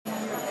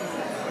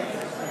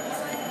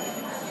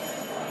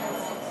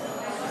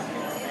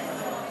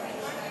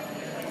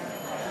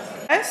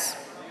dais.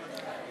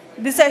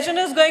 The session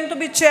is going to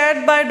be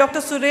chaired by Dr.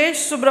 Suresh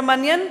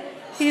Subramanian.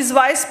 He is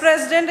Vice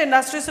President,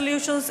 Industry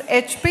Solutions,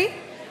 HP.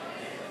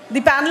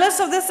 The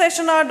panelists of this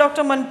session are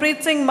Dr.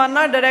 Manpreet Singh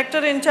Manna,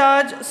 Director in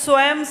charge,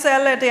 Swayam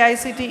Cell at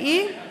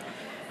AICTE.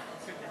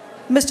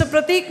 Mr.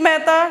 Prateek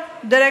Mehta,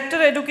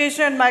 Director,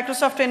 Education at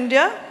Microsoft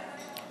India.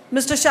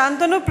 Mr.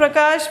 Shantanu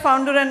Prakash,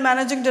 Founder and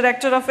Managing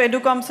Director of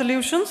Educom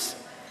Solutions.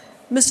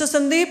 Mr.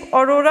 Sandeep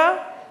Arora,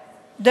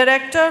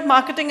 Director,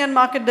 Marketing and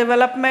Market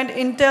Development,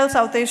 Intel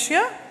South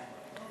Asia.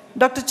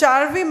 Dr.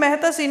 Charvi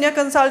Mehta, Senior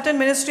Consultant,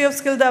 Ministry of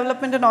Skill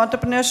Development and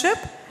Entrepreneurship.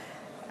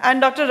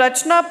 And Dr.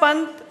 Rachna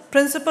Pant,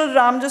 Principal,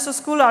 Ramjas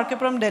School,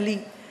 Arkipuram,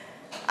 Delhi.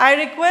 I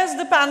request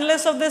the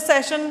panelists of this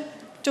session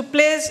to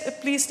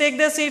please take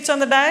their seats on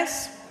the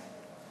dais.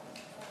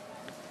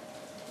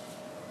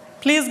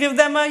 Please give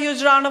them a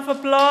huge round of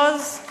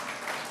applause.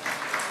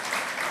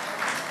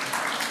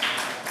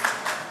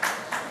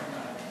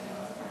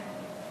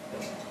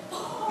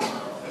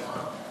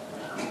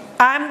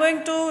 I am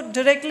going to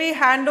directly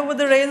hand over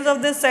the reins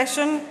of this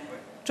session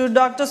to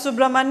Dr.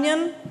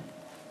 Subramanian.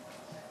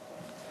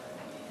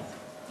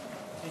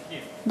 Thank you.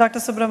 Dr.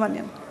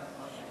 Subramanian.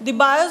 The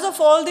bios of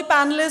all the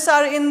panelists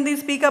are in the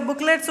speaker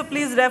booklet, so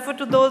please refer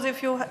to those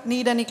if you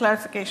need any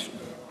clarification.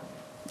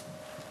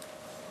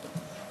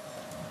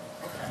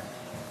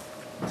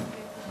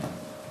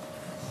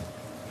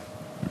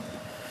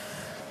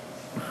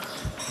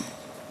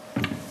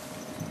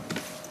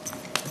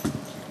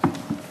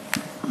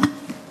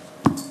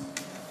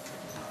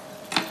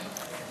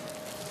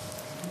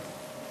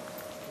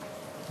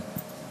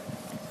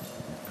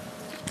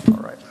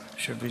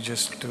 Should we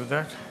just do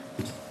that?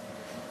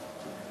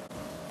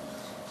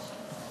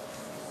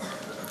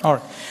 All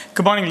right.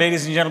 Good morning,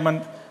 ladies and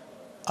gentlemen.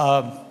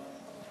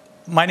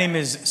 My name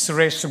is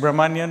Suresh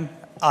Subramanian.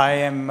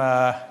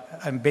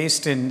 I'm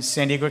based in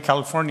San Diego,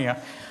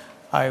 California.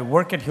 I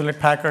work at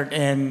Hewlett-Packard,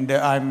 and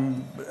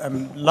I'm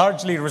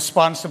largely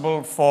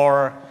responsible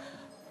for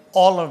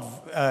all of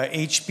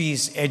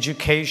HP's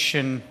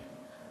education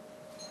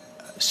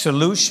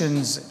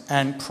solutions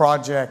and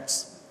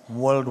projects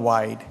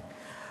worldwide.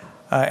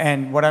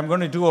 And what I'm going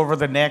to do over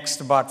the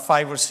next about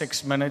 5 or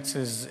 6 minutes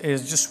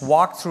is just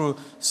walk through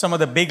some of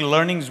the big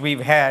learnings we've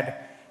had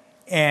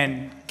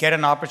and get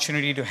an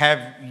opportunity to have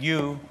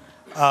you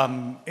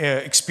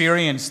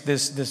experience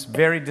this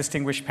very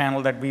distinguished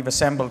panel that we've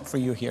assembled for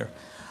you here.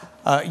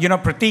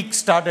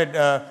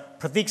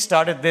 Prateek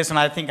started this, and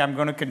I think I'm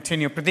going to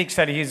continue. Prateek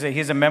said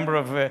he's a member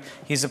of,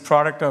 he's a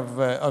product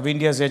of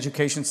India's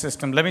education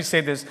system. Let me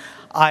say this,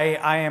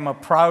 I am a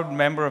proud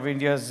member of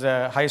India's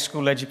high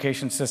school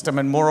education system,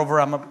 and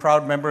moreover, I'm a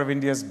proud member of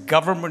India's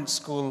government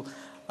school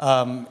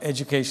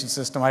education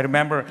system. I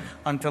remember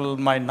until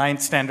my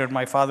 9th standard,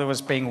 my father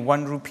was paying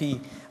 1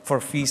 rupee for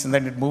fees, and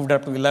then it moved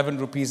up to 11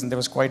 rupees, and there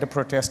was quite a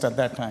protest at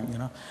that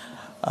time,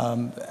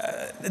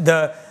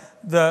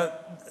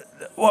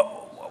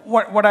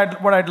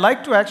 What I'd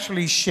like to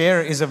actually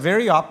share is a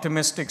very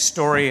optimistic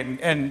story,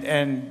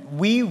 and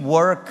we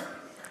work.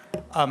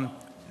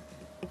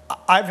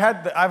 I've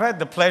had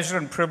the pleasure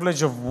and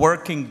privilege of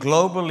working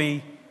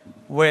globally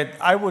with,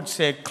 I would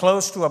say,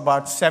 close to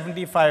about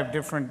 75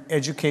 different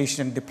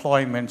education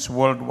deployments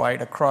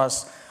worldwide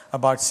across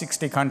about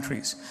 60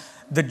 countries.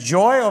 The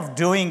joy of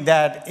doing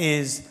that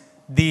is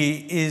that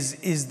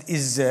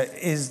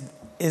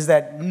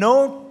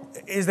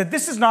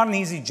this is not an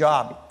easy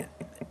job.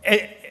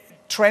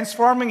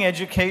 Transforming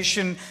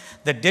education,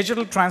 the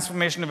digital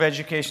transformation of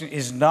education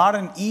is not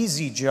an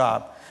easy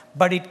job,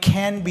 but it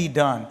can be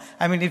done.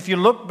 I mean, if you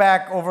look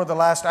back over the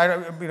last,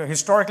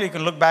 historically you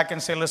can look back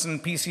and say, listen,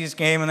 PCs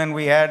came, and then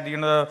we had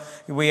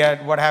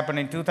what happened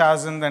in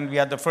 2000, and we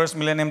had the first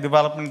Millennium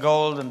Development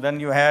Goals, and then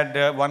you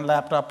had one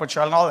laptop per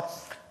child, and all that.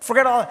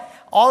 Forget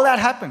all that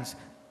happens.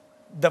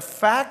 The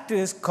fact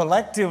is,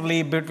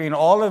 collectively, between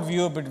all of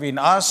you, between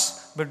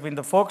us, between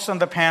the folks on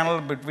the panel,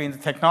 between the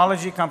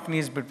technology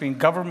companies, between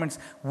governments,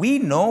 we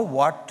know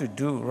what to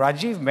do.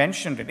 Rajiv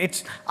mentioned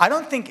it. I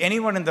don't think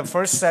anyone in the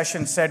first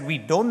session said we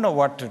don't know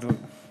what to do.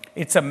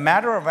 It's a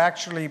matter of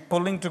actually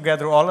pulling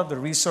together all of the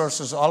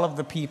resources, all of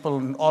the people,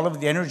 and all of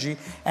the energy,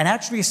 and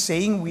actually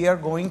saying we are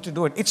going to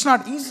do it. It's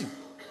not easy.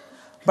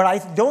 But I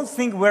don't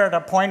think we're at a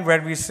point where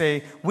we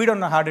say, we don't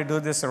know how to do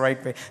this the right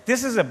way.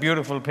 This is a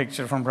beautiful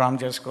picture from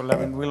Ramjas School. I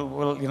mean,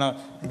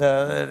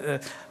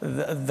 the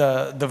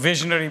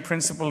visionary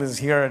principal is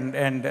here,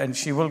 and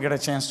she will get a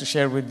chance to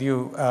share with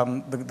you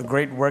the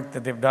great work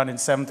that they've done in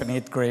 7th and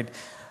 8th grade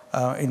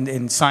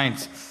in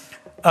science.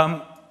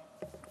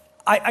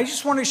 I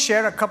just want to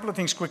share a couple of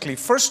things quickly.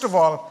 First of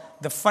all,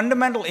 the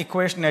fundamental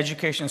equation in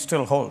education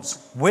still holds.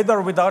 With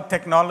or without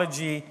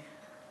technology,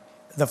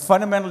 the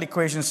fundamental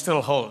equation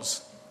still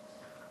holds.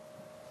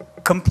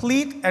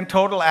 Complete and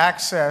total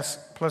access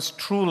plus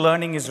true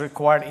learning is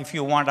required if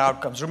you want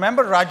outcomes.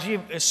 Remember,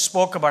 Rajiv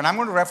spoke about, and I'm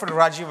going to refer to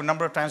Rajiv a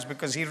number of times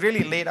because he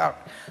really laid out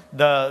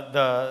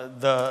the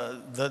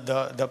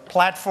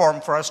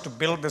platform for us to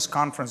build this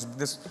conference,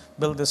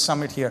 build this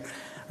summit here.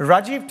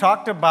 Rajiv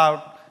talked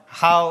about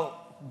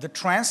how the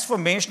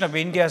transformation of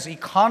India's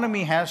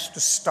economy has to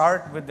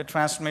start with the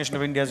transformation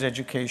of India's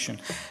education.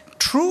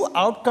 True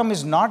outcome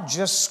is not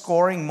just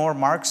scoring more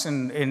marks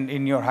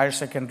in your higher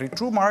secondary.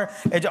 True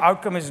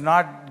outcome is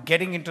not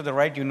getting into the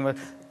right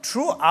university.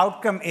 True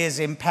outcome is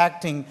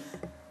impacting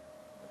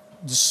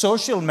the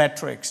social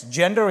metrics,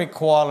 gender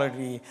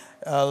equality,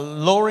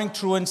 lowering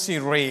truancy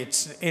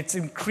rates, it's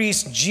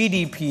increased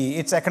GDP,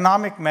 it's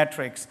economic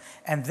metrics,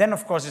 and then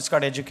of course it's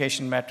got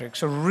education metrics.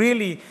 So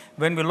really,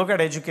 when we look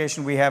at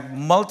education, we have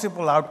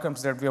multiple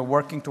outcomes that we are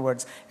working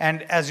towards.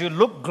 And as you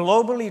look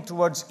globally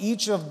towards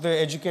each of the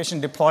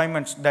education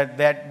deployments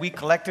that we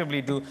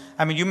collectively do,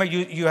 I mean, we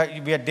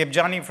had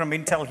Debjani from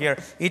Intel here.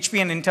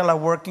 HP and Intel are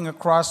working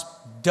across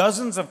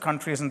dozens of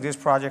countries in these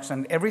projects,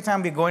 and every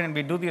time we go in and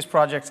we do these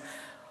projects,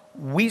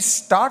 we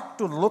start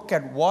to look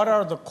at what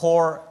are the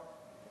core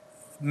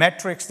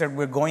metrics that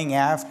we're going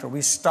after.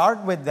 We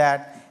start with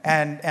that,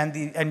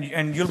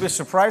 and you'll be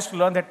surprised to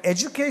learn that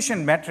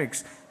education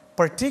metrics,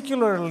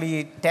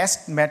 particularly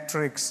test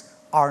metrics,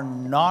 are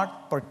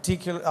not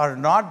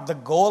the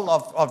goal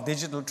of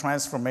digital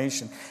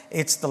transformation.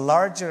 It's the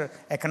larger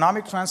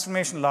economic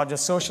transformation, larger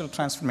social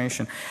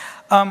transformation.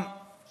 I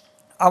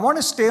want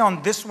to stay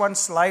on this one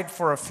slide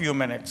for a few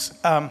minutes.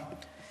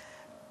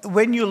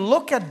 When you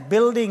look at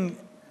building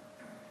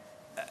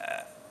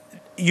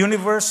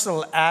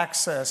universal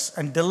access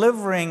and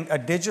delivering a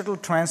digital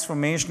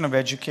transformation of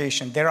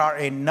education, there are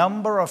a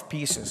number of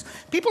pieces.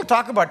 People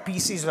talk about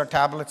PCs or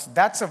tablets.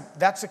 That's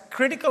a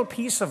critical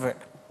piece of it.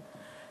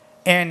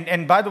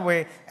 And by the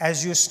way,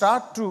 as you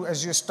start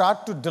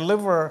to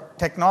deliver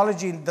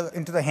technology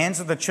into the hands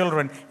of the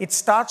children, it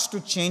starts to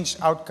change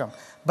outcome.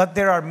 But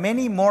there are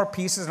many more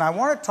pieces, and I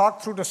want to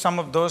talk through to some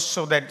of those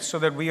so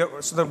that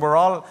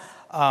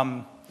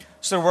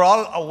we're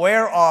all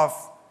aware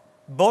of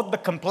both the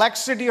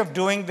complexity of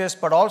doing this,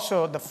 but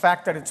also the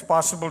fact that it's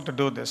possible to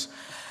do this.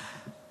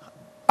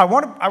 I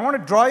want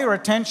to draw your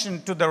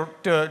attention to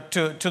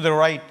the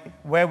right,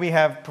 where we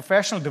have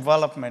professional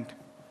development.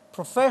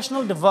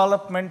 Professional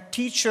development,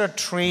 teacher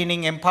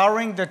training,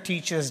 empowering the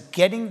teachers,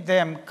 getting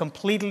them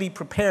completely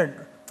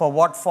prepared for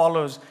what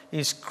follows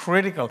is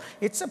critical.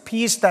 It's a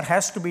piece that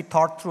has to be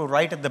thought through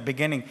right at the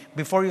beginning,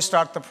 before you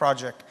start the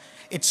project.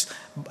 It's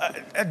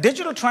a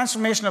digital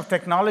transformation of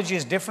technology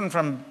is different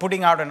from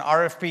putting out an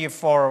RFP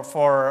for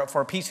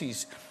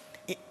PCs.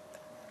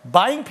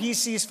 Buying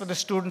PCs for the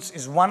students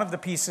is one of the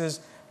pieces.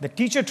 The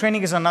teacher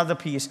training is another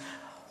piece.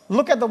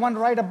 Look at the one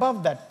right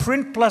above that,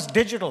 print plus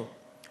digital.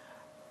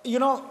 You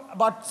know,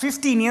 about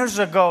 15 years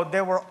ago,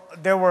 there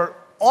were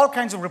all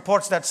kinds of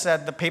reports that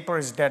said the paper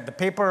is dead. The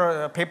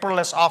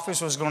paperless office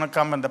was going to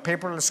come, and the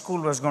paperless school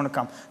was going to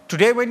come.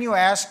 Today, when you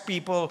ask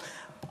people,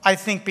 I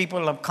think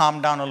people have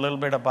calmed down a little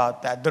bit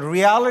about that. The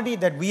reality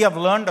that we have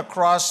learned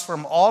across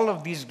from all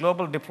of these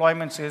global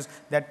deployments is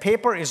that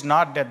paper is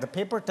not dead. The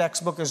paper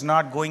textbook is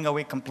not going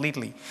away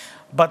completely.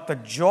 But the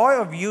joy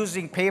of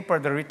using paper,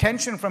 the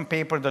retention from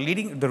paper,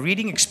 the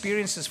reading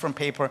experiences from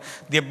paper,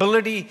 the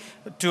ability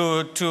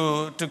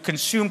to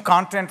consume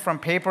content from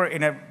paper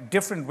in a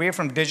different way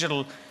from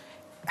digital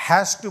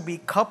has to be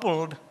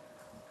coupled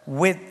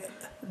with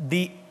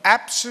the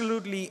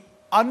absolutely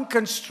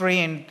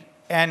unconstrained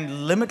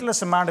and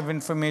limitless amount of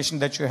information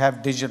that you have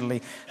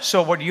digitally.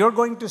 So what you're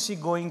going to see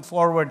going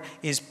forward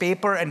is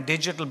paper and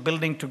digital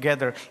building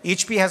together.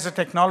 HP has a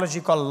technology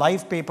called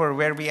Live Paper,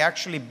 where we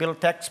actually build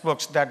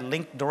textbooks that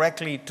link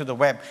directly to the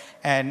web.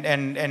 And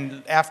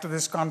after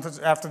this conference,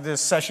 after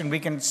this session, we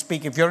can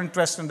speak. If you're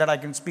interested in that, I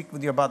can speak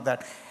with you about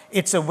that.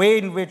 It's a way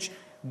in which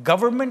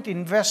government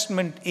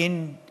investment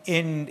in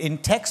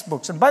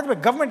textbooks, and by the way,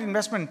 government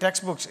investment in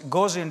textbooks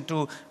goes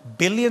into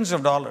billions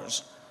of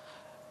dollars.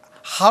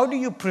 How do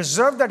you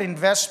preserve that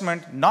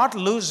investment, not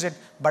lose it,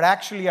 but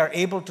actually are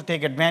able to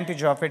take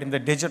advantage of it in the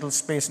digital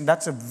space? And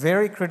that's a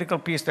very critical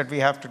piece that we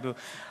have to do.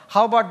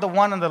 How about the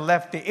one on the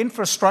left, the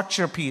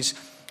infrastructure piece?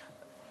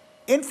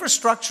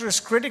 Infrastructure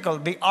is critical.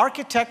 The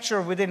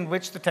architecture within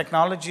which the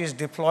technology is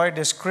deployed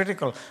is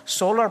critical.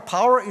 Solar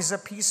power is a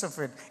piece of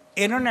it.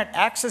 Internet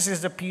access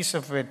is a piece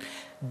of it.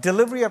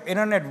 Delivery of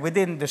internet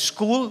within the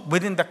school,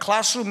 within the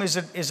classroom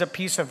is a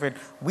piece of it.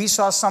 We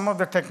saw some of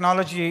the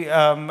technology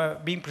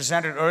being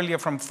presented earlier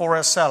from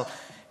 4SL.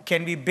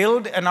 Can we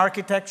build an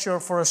architecture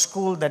for a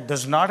school that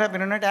does not have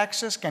internet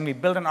access? Can we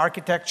build an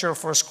architecture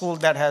for a school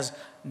that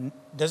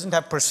doesn't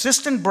have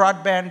persistent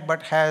broadband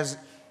but has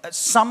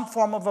some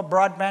form of a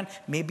broadband,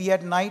 maybe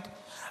at night?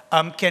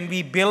 Can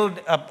we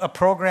build a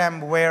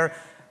program where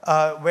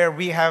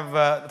we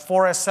have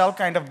 4SL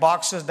kind of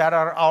boxes that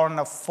are on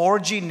a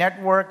 4G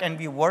network, and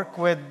we work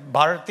with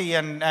Bharti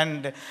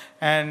and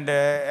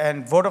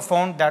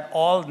Vodafone that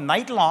all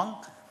night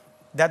long,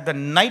 that the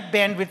night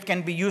bandwidth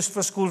can be used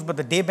for schools, but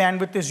the day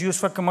bandwidth is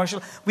used for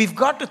commercial. We've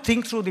got to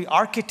think through the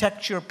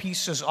architecture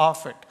pieces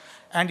of it.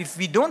 And if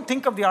we don't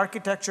think of the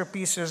architecture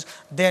pieces,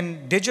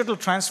 then digital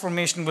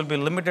transformation will be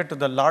limited to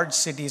the large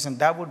cities, and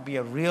that would be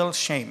a real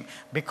shame,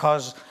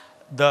 because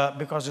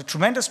the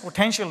tremendous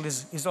potential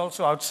is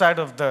also outside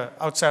of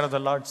the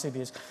large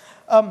cities.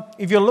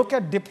 If you look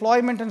at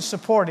deployment and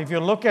support, if you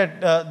look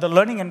at the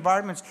learning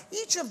environments,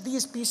 each of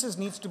these pieces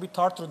needs to be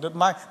thought through.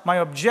 My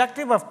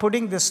objective of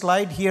putting this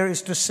slide here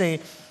is to say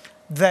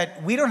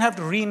that we don't have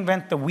to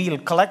reinvent the wheel.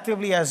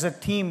 Collectively as a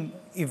team,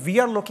 if we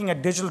are looking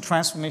at digital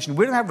transformation,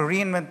 we don't have to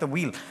reinvent the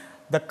wheel.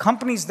 The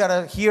companies that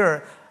are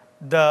here,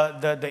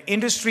 the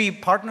industry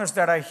partners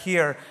that are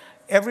here,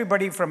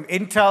 everybody from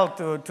Intel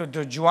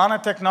to Juana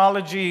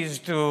Technologies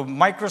to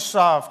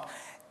Microsoft,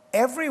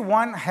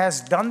 everyone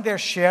has done their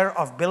share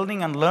of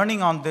building and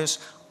learning on this.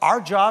 Our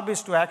job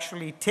is to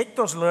actually take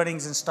those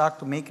learnings and start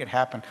to make it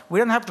happen. We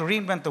don't have to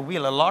reinvent the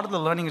wheel. A lot of the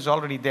learning is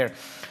already there.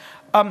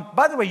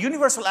 By the way,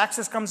 universal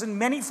access comes in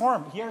many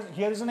forms.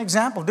 Here is an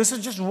example. This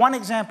is just one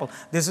example.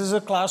 This is a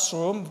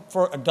classroom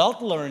for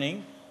adult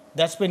learning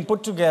that's been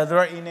put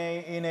together in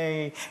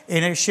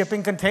a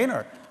shipping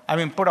container. I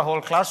mean, put a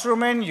whole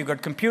classroom in, you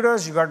got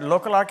computers, you got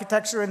local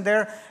architecture in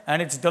there,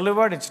 and it's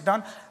delivered, it's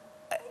done.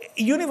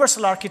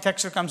 Universal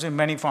architecture comes in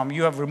many forms.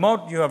 You have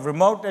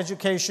remote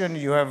education,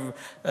 you have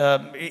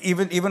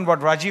even what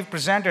Rajiv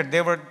presented.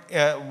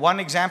 One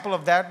example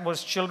of that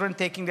was children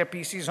taking their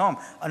PCs home.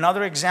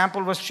 Another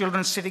example was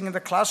children sitting in the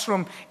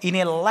classroom in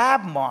a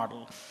lab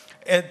model.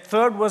 A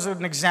third was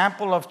an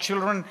example of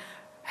children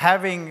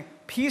having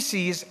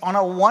PCs on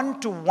a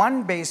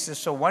one-to-one basis,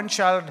 so one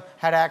child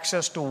had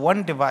access to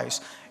one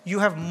device. You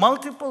have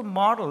multiple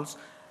models.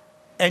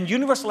 And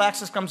universal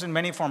access comes in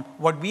many forms.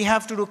 What we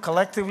have to do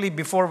collectively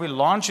before we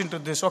launch into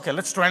this, okay,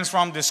 let's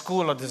transform this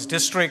school or this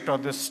district or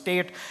this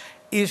state,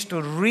 is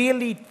to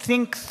really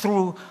think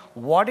through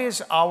what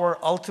is our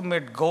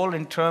ultimate goal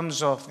in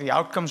terms of the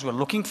outcomes we're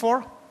looking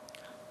for.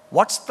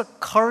 What's the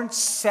current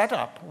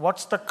setup?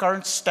 What's the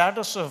current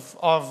status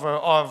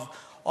of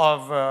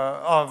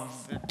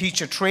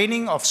teacher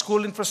training, of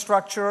school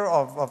infrastructure,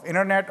 of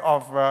internet,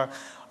 of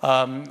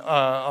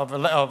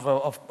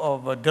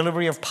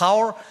delivery of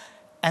power?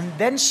 And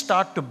then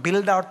start to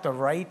build out the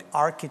right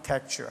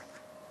architecture.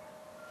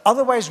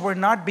 Otherwise, we're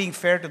not being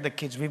fair to the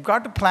kids. We've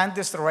got to plan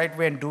this the right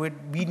way and do it.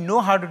 We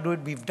know how to do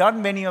it. We've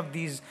done many of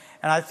these,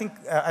 and I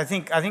think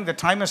the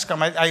time has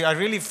come. I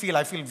really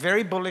feel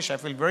very bullish. I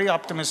feel very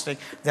optimistic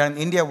that in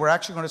India we're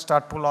actually going to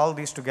start pull all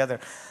these together.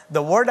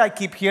 The word I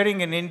keep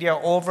hearing in India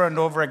over and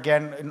over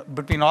again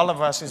between all of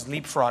us is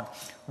leapfrog.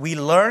 We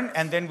learn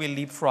and then we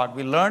leapfrog.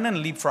 We learn and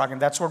leapfrog,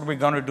 and that's what we're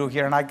going to do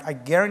here. And I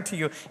guarantee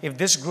you, if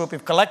this group,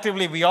 if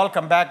collectively we all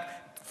come back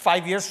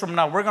 5 years from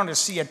now, we're going to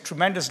see a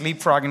tremendous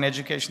leapfrog in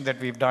education that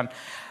we've done.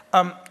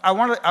 I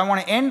want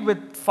to end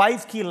with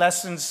 5 key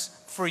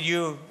lessons for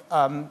you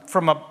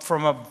from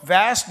a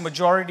vast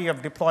majority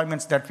of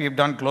deployments that we've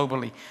done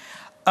globally.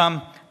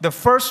 The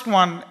first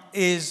one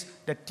is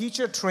that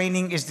teacher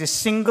training is the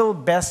single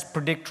best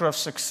predictor of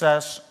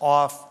success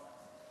of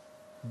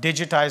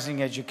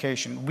digitizing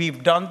education.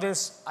 We've done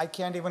this. I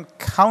can't even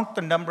count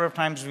the number of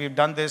times we've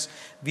done this.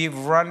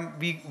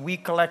 We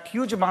collect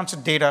huge amounts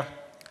of data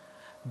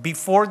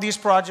before these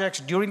projects,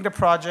 during the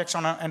projects,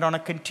 and on a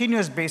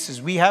continuous basis.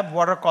 We have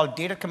what are called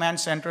data command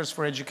centers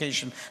for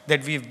education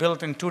that we've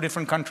built in 2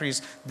 different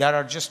countries that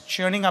are just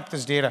churning up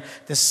this data.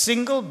 The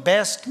single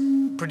best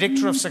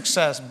predictor of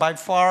success, by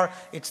far,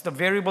 it's the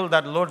variable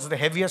that loads the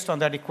heaviest on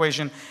that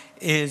equation,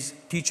 is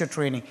teacher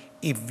training.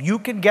 If you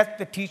can get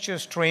the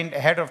teachers trained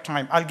ahead of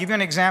time. I'll give you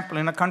an example.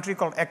 In a country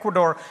called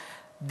Ecuador,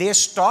 they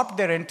stopped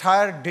their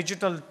entire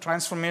digital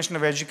transformation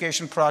of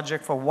education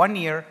project for 1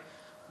 year,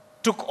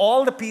 took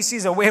all the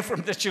PCs away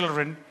from the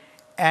children,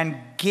 and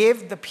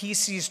gave the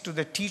PCs to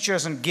the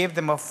teachers and gave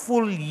them a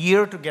full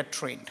year to get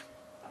trained.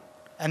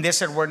 And they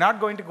said, we're not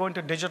going to go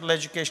into digital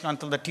education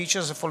until the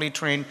teachers are fully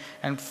trained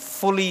and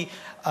fully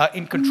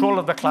in control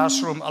of the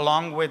classroom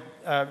along with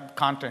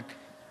content.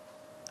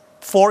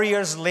 4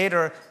 years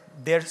later,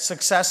 their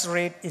success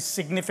rate is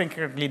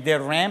significantly, their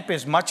ramp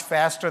is much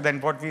faster than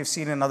what we've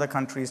seen in other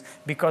countries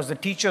because the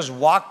teachers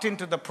walked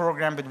into the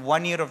program with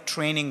 1 year of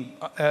training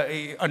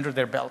under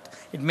their belt.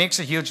 It makes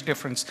a huge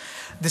difference.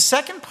 The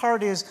second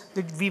part is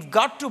that we've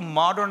got to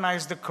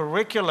modernize the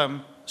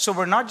curriculum so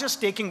we're not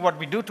just taking what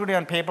we do today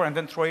on paper and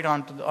then throw it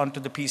onto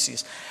the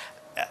PCs.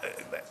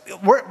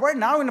 We're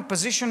now in a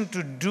position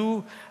to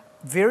do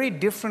very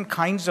different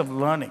kinds of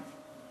learning.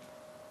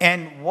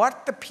 And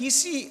what the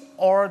PC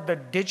or the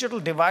digital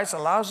device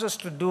allows us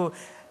to do,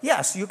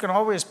 yes, you can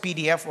always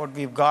PDF what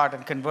we've got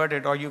and convert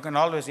it, or you can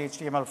always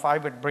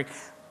HTML5 it, break.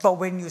 But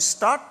when you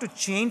start to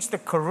change the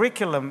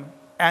curriculum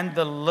and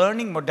the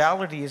learning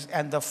modalities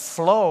and the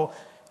flow,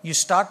 you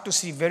start to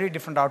see very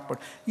different output.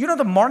 You know,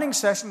 the morning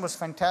session was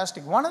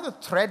fantastic. One of the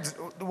threads,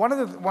 one of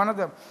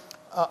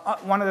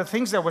the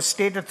things that was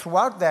stated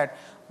throughout that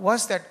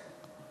was that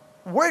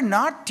we're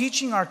not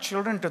teaching our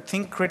children to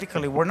think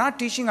critically. We're not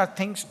teaching our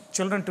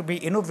children to be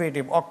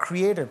innovative or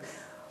creative.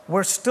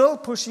 We're still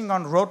pushing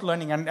on rote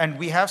learning, and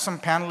we have some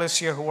panelists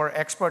here who are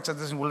experts at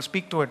this and will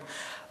speak to it.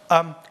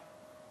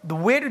 The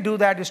way to do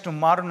that is to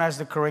modernize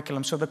the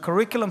curriculum. So the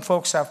curriculum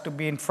folks have to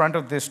be in front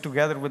of this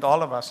together with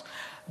all of us.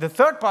 The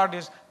third part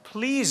is,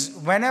 please,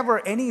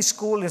 whenever any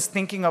school is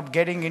thinking of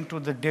getting into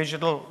the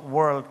digital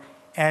world,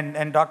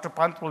 and Dr.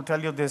 Pant will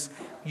tell you this,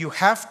 you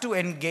have to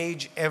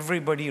engage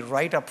everybody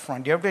right up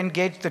front. You have to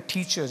engage the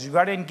teachers. You've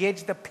got to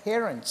engage the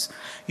parents.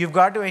 You've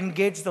got to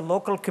engage the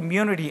local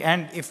community.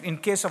 And if in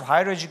case of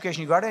higher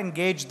education, you've got to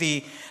engage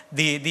the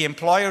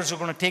employers who are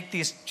going to take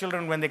these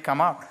children when they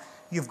come out.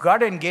 You've got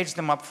to engage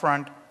them up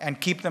front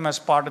and keep them as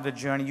part of the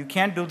journey. You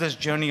can't do this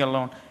journey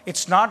alone.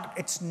 It's not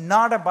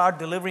about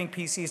delivering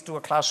PCs to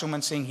a classroom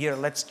and saying, here,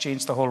 let's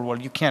change the whole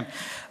world. You can't.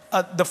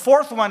 The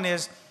fourth one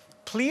is,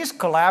 please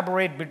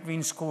collaborate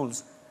between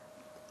schools.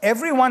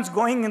 Everyone's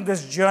going in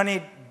this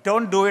journey.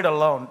 Don't do it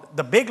alone.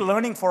 The big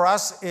learning for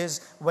us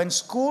is when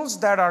schools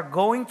that are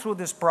going through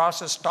this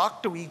process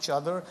talk to each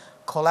other,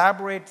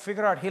 collaborate,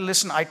 figure out, hey,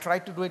 listen, I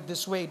tried to do it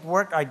this way, it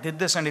worked, I did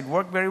this and it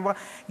worked very well.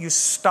 You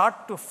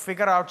start to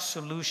figure out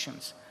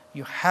solutions.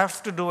 You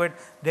have to do it.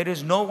 There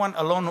is no one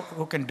alone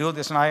who can do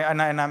this. And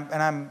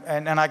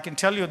I can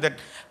tell you that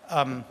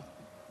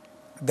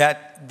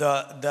that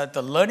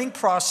the learning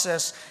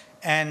process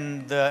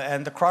and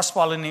the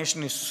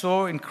cross-pollination is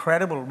so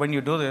incredible when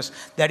you do this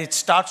that it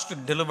starts to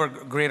deliver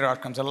greater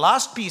outcomes. The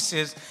last piece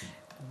is,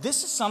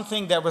 this is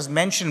something that was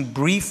mentioned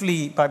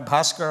briefly by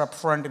Bhaskar up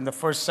front in the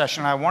first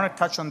session. I want to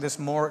touch on this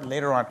more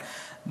later on.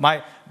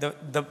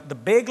 The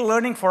big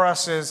learning for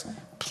us is,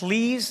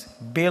 please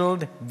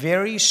build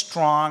very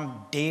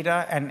strong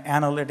data and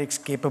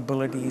analytics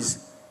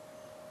capabilities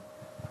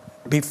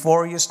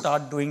before you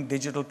start doing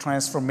digital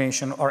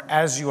transformation or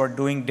as you are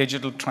doing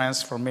digital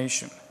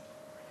transformation.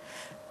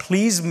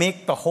 Please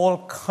make the whole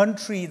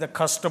country the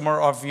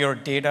customer of your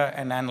data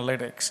and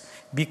analytics,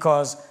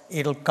 because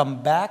it'll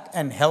come back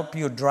and help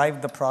you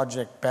drive the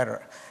project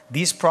better.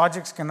 These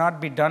projects cannot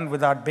be done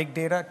without big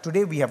data.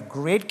 Today we have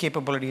great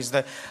capabilities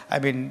that,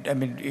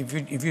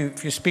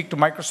 if you speak to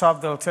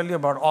Microsoft, they'll tell you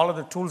about all of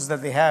the tools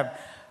that they have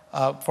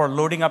for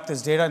loading up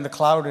this data in the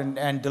cloud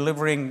and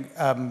delivering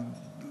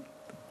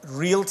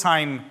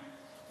real-time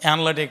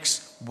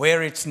analytics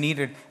where it's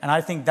needed, and I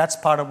think that's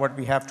part of what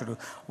we have to do.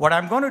 What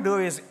I'm going to do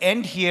is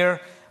end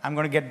here. I'm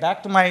going to get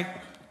back to my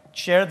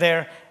chair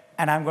there,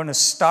 and I'm going to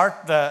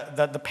start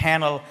the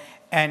panel.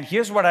 And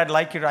here's what I'd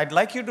like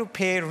you to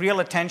pay real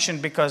attention,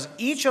 because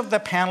each of the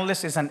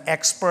panelists is an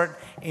expert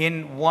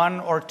in one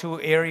or two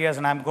areas,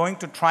 and I'm going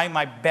to try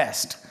my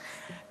best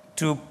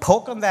to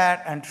poke on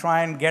that and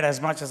try and get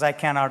as much as I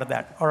can out of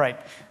that. All right,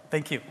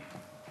 thank you.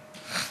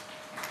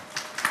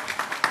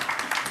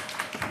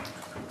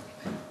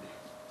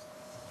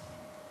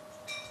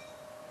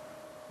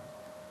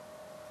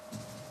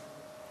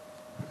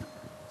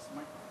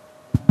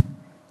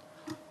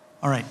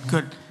 All right,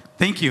 good.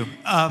 Thank you.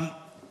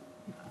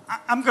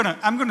 I'm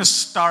gonna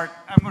start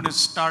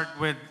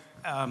with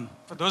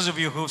for those of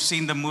you who've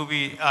seen the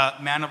movie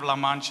Man of La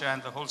Mancha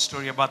and the whole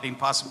story about the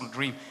impossible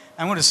dream.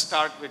 I'm going to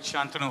start with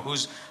Shantanu,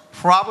 who's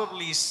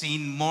probably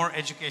seen more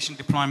education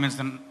deployments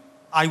than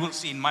I will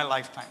see in my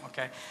lifetime.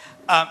 Okay,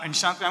 and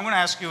Shantanu, I'm going to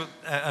ask you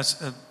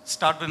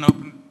start with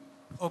an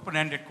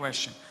open-ended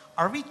question.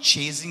 Are we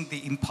chasing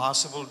the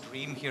impossible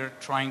dream here,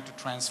 trying to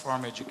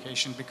transform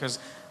education? Because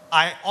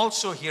I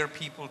also hear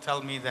people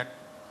tell me that,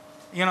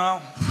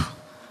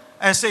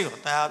 ऐसे ही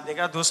होता है,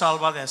 देखा 2 साल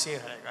बाद ऐसे ही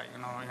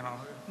रहेगा,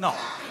 No,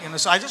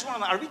 so I just want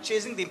to know, are we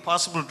chasing the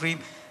impossible dream,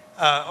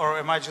 or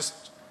am I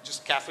just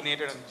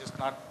caffeinated and just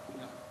not,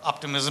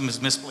 optimism is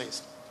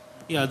misplaced?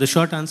 Yeah, the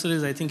short answer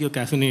is I think you're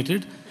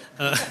caffeinated.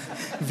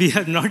 We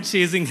are not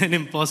chasing an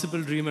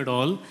impossible dream at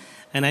all.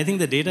 And I think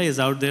the data is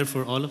out there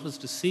for all of us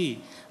to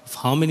see of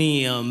how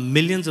many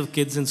millions of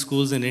kids in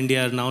schools in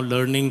India are now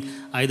learning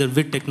either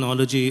with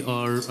technology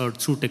or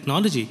through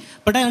technology.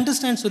 But I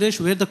understand, Suresh,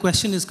 where the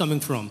question is coming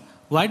from.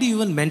 Why do you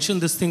even mention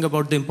this thing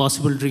about the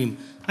impossible dream?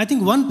 I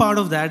think one part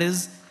of that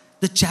is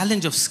the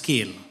challenge of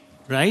scale,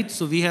 right?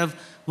 So we have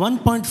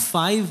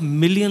 1.5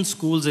 million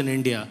schools in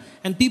India,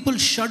 and people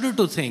shudder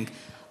to think,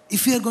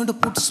 if we are going to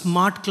put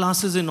smart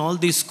classes in all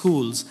these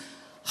schools,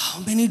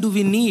 how many do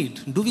we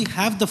need? Do we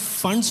have the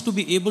funds to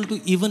be able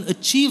to even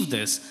achieve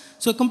this?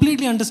 So I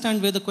completely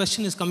understand where the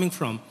question is coming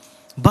from.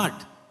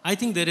 But I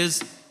think there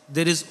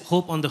is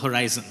hope on the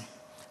horizon.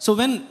 So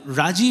when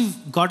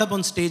Rajiv got up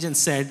on stage and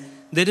said,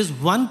 there is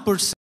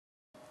 1%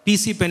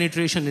 PC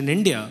penetration in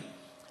India,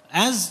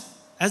 as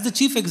the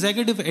chief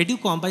executive of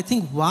EduComp, I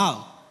think,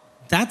 wow,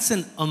 that's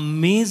an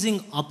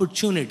amazing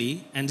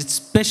opportunity, and it's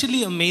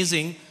especially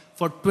amazing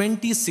for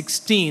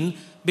 2016,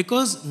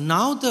 because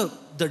now the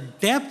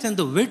depth and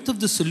the width of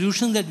the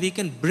solutions that we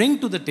can bring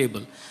to the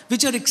table,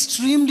 which are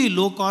extremely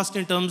low cost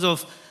in terms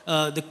of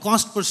the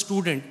cost per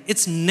student,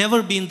 it's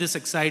never been this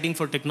exciting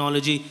for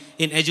technology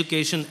in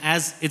education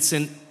as it's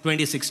in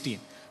 2016.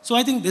 So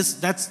I think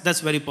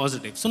that's very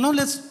positive. So now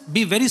let's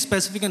be very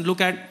specific and look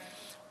at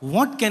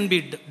what can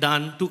be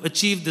done to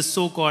achieve this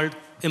so-called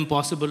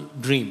impossible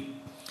dream.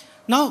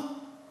 Now,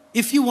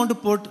 if you want to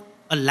put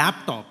a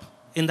laptop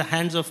in the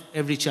hands of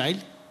every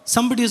child,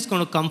 somebody is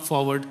going to come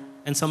forward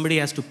and somebody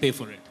has to pay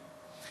for it.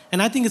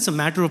 And I think it's a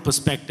matter of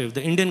perspective.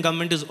 The Indian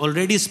government is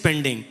already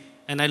spending,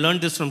 and I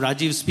learned this from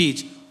Rajiv's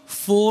speech,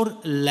 4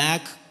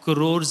 lakh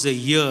crores a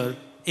year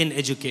in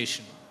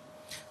education.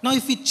 Now,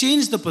 if we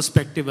change the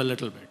perspective a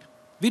little bit,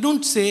 We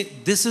don't say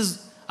this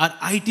is, our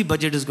IT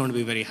budget is going to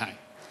be very high.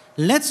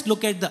 Let's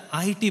look at the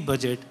IT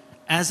budget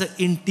as an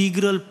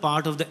integral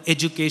part of the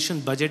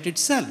education budget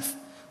itself.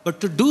 But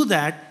to do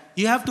that,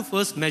 you have to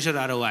first measure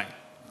ROI.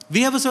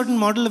 We have a certain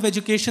model of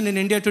education in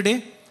India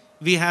today.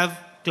 We have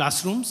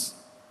classrooms.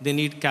 They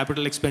need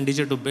capital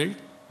expenditure to build.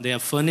 They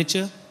have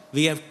furniture.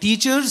 We have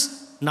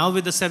teachers. Now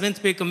with the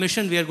 7th Pay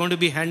Commission, we are going to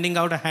be handing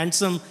out a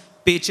handsome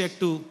paycheck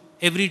to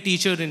every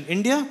teacher in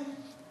India.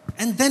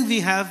 And then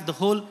we have the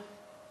whole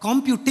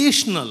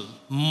computational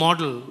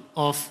model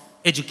of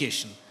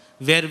education,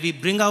 where we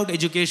bring out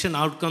education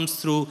outcomes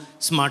through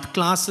smart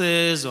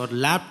classes or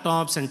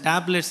laptops and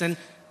tablets and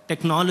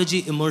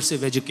technology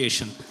immersive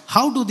education.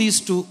 How do these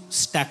two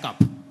stack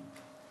up?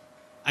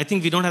 I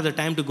think we don't have the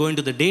time to go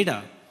into the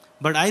data,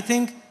 but I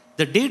think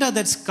the data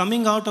that's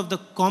coming out of the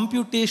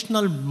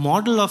computational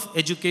model of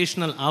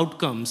educational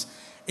outcomes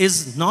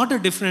is not a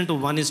difference of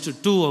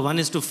 1:2 or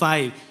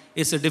 1:5.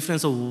 It's a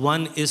difference of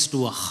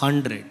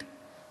 1:100.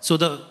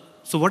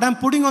 So what I'm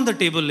putting on the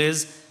table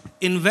is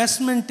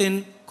investment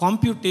in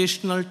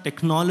computational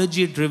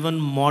technology-driven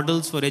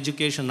models for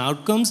education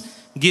outcomes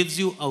gives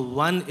you a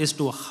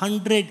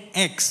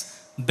 1:100x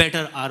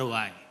better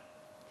ROI.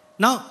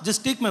 Now,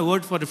 just take my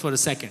word for it for a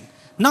second.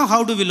 Now,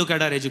 how do we look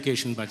at our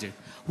education budget?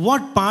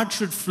 What part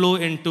should flow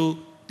into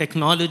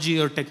technology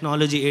or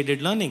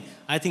technology-aided learning?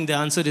 I think the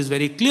answer is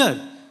very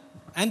clear.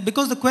 And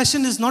because the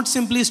question is not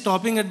simply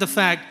stopping at the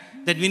fact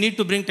that we need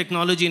to bring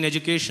technology in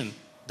education,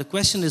 the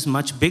question is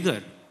much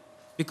bigger.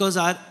 Because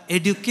our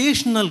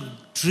educational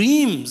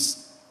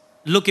dreams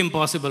look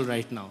impossible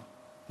right now.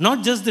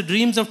 Not just the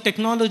dreams of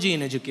technology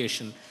in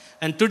education.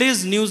 And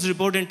today's news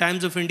report in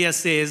Times of India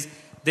says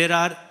there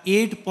are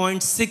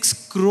 8.6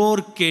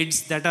 crore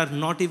kids that are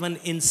not even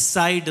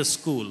inside a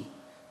school.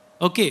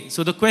 Okay,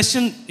 so the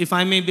question, if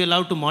I may be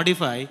allowed to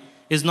modify,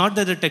 is not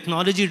that the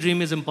technology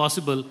dream is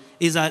impossible,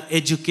 is our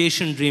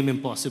education dream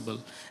impossible?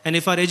 And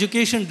if our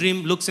education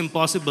dream looks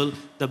impossible,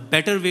 the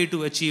better way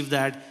to achieve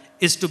that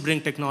is to bring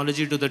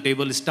technology to the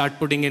table, is start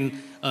putting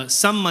in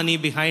some money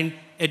behind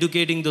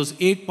educating those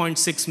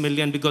 8.6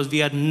 million, because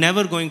we are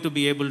never going to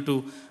be able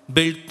to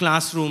build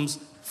classrooms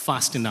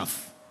fast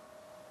enough.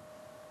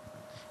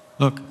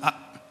 Look,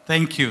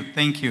 thank you.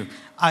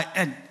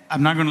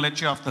 I'm not going to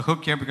let you off the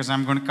hook here, because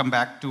I'm going to come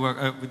back to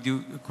with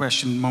you a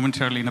question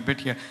momentarily in a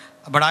bit here.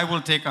 But I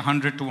will take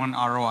 100-to-1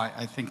 ROI.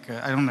 I think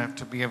I don't have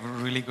to be a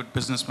really good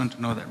businessman to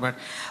know that. But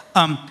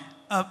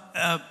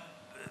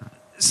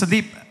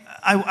Sandeep,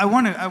 I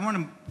want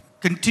to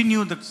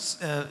continue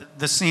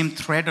the same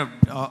thread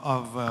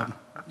of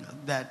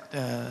that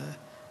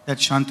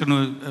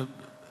Shantanu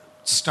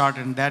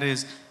started, and that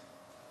is,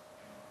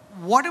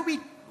 what are we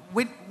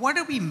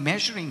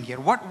measuring here?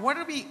 What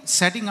are we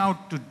setting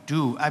out to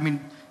do? I mean,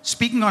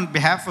 speaking on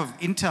behalf of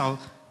Intel,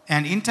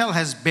 and Intel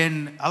has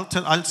been,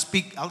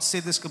 I'll say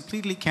this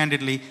completely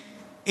candidly,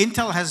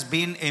 Intel has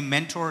been a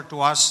mentor to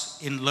us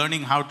in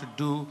learning how to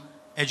do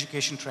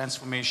education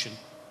transformation.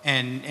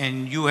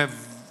 And you have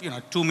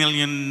 2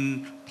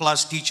 million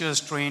plus teachers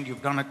trained,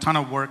 you've done a ton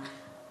of work.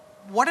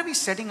 What are we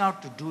setting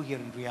out to do here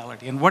in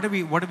reality? And what are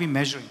we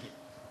measuring here?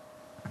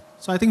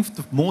 So I think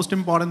the most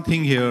important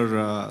thing here,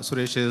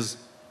 Suresh, is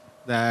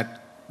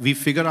that we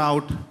figure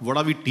out what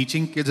are we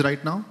teaching kids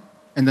right now,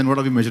 and then what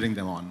are we measuring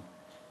them on.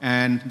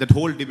 And that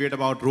whole debate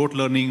about rote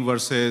learning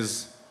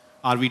versus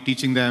are we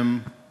teaching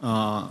them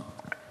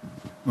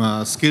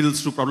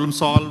skills to problem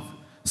solve,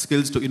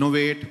 skills to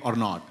innovate or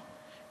not.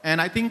 And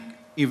I think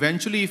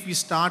eventually if we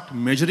start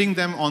measuring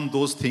them on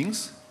those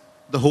things,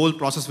 the whole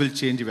process will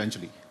change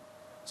eventually.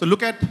 So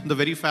look at the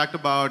very fact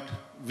about,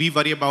 we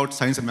worry about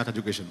science and math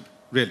education,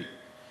 really.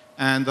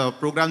 And the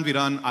program we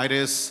run,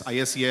 IRIS,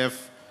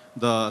 ISEF,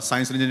 the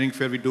science and engineering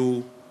fair we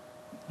do,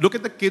 look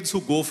at the kids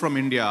who go from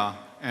India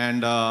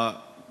and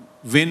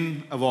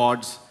win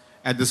awards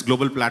at this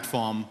global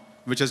platform,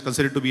 which is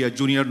considered to be a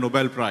junior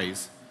Nobel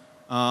Prize.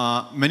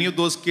 Many of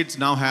those kids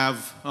now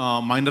have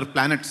minor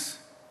planets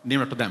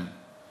named after them.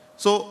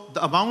 So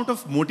the amount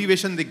of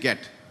motivation they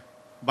get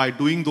by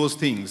doing those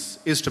things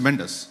is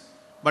tremendous.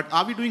 But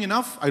are we doing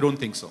enough? I don't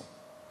think so.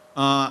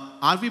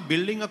 Are we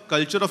building a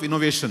culture of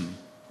innovation?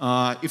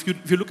 If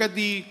you look at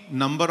the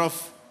number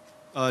of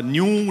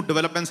new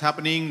developments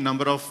happening,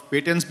 number of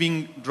patents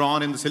being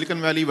drawn in the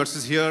Silicon Valley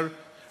versus here,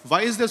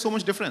 why is there so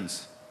much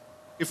difference?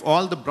 If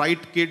all the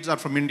bright kids are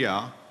from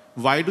India,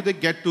 why do they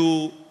get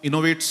to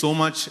innovate so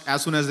much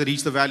as soon as they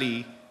reach the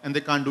valley and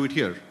they can't do it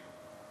here?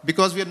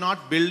 Because we are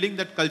not building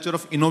that culture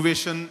of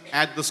innovation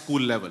at the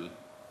school level.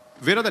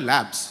 Where are the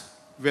labs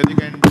where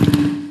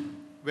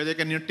they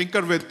can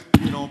tinker with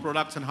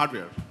products and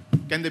hardware?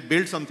 Can they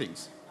build some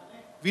things?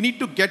 We need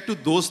to get to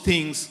those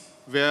things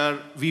where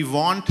we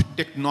want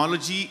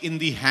technology in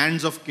the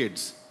hands of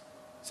kids,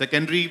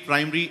 secondary,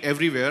 primary,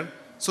 everywhere,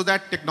 so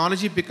that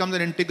technology becomes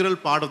an integral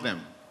part of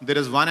them. There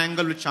is one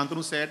angle which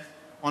Shantanu said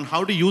on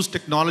how to use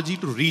technology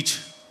to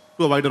reach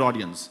to a wider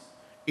audience.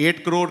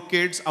 8 crore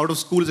kids out of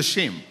school is a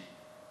shame.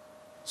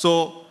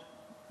 So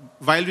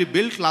while we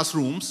build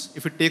classrooms,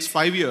 if it takes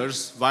 5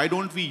 years, why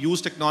don't we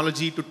use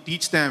technology to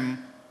teach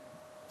them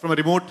from a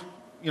remote,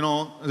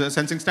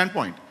 sensing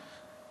standpoint.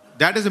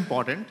 That is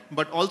important,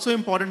 but also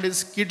important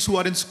is kids who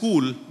are in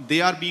school,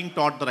 they are being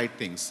taught the right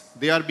things.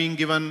 They are being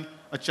given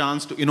a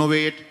chance to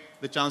innovate,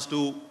 the chance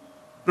to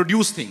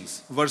produce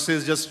things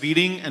versus just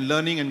reading and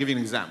learning and giving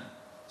an exam.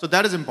 So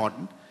that is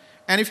important.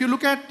 And if you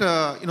look at,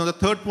 the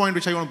third point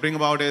which I want to bring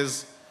about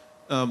is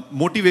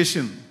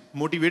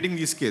motivating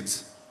these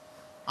kids.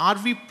 Are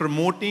we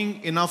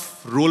promoting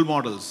enough role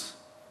models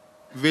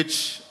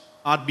which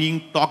are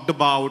being talked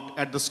about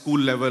at the school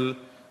level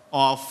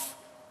of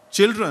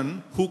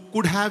children who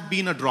could have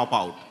been a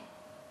dropout,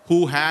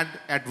 who had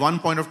at one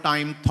point of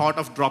time thought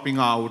of dropping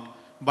out,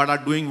 but are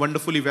doing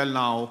wonderfully well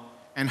now,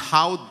 and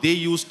how they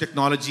use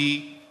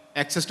technology,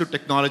 access to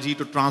technology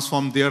to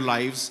transform their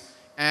lives.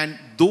 And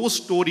those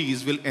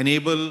stories will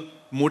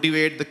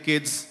motivate the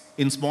kids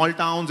in small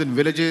towns and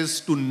villages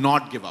to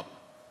not give up.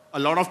 A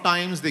lot of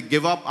times they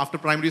give up after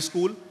primary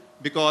school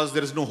because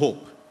there is no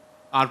hope.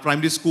 Our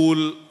primary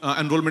school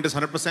enrollment is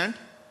 100%,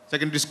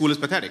 secondary school is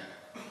pathetic.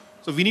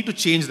 So we need to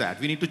change that.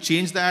 We need to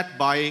change that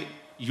by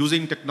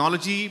using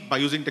technology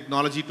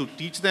to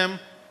teach them,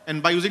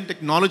 and by using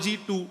technology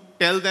to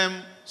tell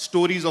them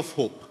stories of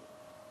hope.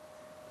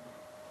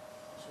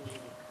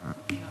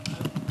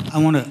 I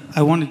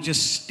want to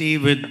just stay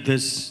with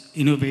this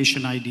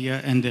innovation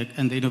idea and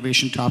the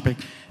innovation topic,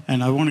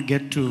 and I want to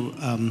get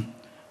to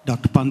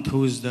Dr. Pant,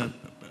 who is the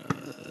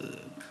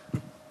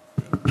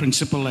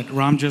principal at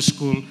Ramjas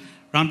School.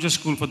 Ramjas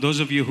School, for those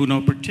of you who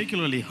know,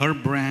 particularly her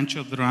branch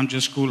of the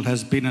Ramjas School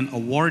has been an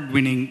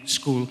award-winning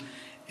school,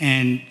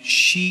 and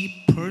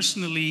she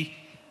personally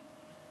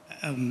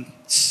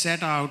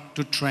set out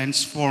to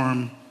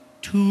transform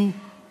 2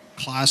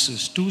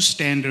 classes, 2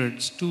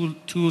 standards,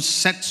 two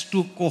sets,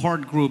 2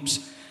 cohort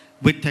groups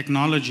with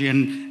technology.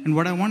 And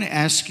what I want to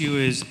ask you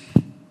is,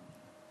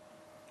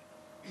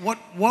 what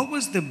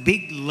was the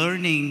big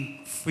learning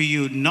for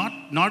you,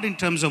 not in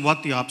terms of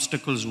what the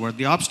obstacles were.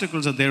 The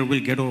obstacles are there,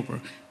 we'll get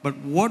over. But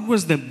what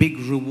was the big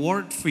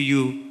reward for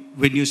you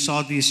when you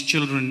saw these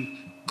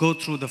children go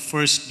through the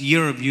first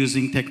year of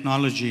using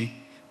technology,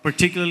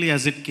 particularly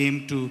as it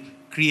came to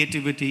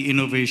creativity,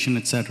 innovation,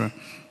 etc.?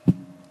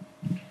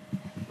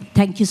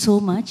 Thank you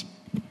so much.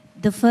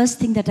 The first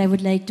thing that I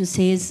would like to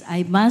say is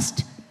I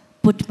must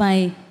put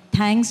my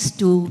thanks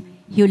to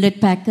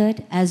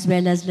Hewlett-Packard as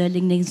well as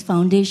Learning's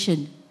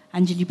Foundation.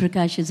 Anjali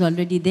Prakash is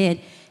already there,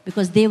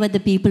 because they were the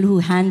people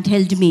who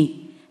handheld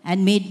me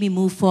and made me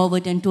move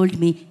forward and told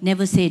me,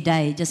 never say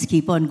die, just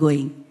keep on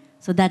going.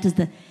 So that is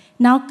the...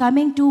 Now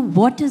coming to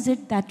what is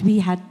it that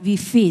we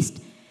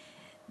faced.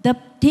 The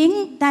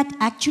thing that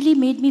actually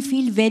made me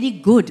feel very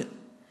good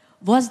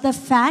was the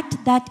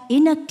fact that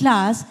in a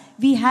class,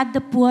 we had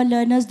the poor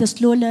learners, the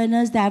slow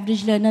learners, the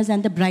average learners,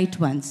 and the bright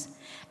ones.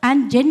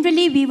 And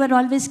generally, we were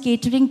always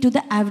catering to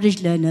the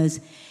average learners.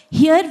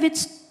 Here,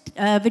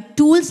 with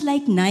tools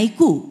like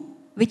Naiku,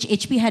 which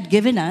HP had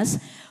given us,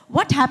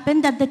 what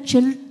happened that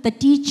the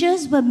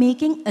teachers were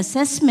making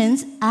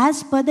assessments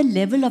as per the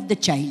level of the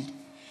child.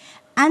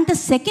 And the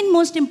second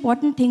most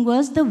important thing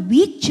was the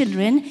weak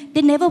children,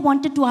 they never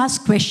wanted to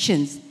ask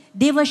questions.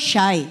 They were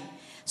shy.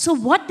 So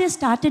what they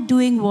started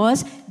doing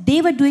was,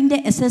 they were doing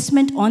the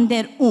assessment on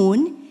their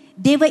own.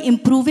 They were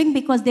improving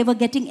because they were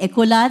getting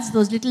accolades,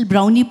 those little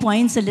brownie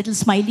points, the little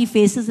smiley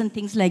faces and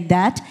things like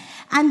that.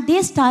 And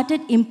they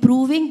started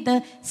improving.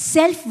 The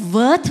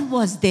self-worth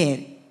was there,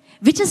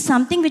 which is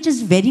something which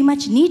is very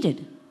much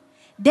needed.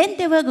 Then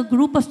there were a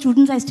group of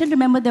students, I still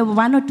remember there were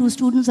 1 or 2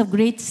 students of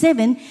grade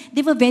 7,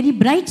 they were very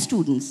bright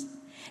students.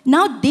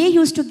 Now they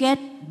used to get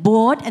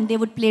bored and they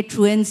would play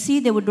truancy,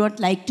 they would not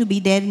like to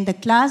be there in the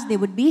class, they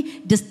would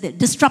be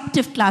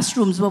disruptive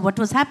classrooms were what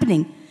was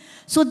happening.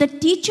 So the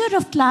teacher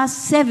of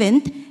class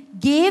 7th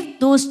gave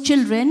those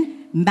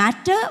children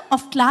matter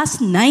of class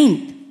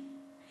 9th.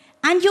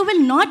 And you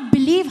will not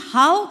believe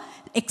how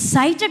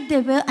excited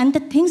they were and the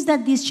things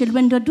that these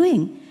children were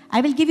doing. I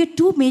will give you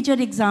 2 major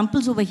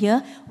examples over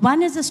here.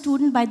 One is a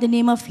student by the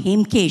name of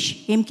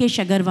Hemkesh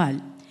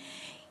Agarwal.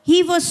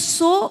 He was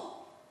so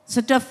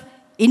sort of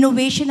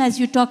innovation as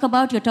you talk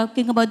about. You're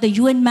talking about the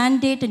UN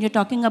mandate and you're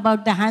talking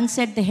about the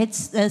handset, the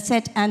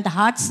headset and the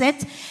heart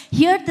sets.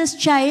 Here this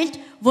child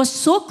was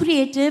so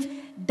creative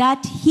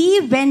that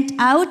he went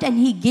out and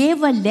he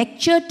gave a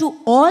lecture to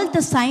all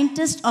the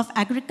scientists of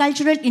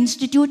Agricultural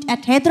Institute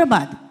at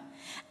Hyderabad.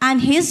 And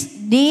his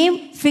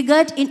name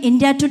figured in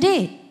India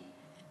Today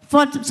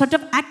for sort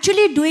of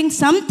actually doing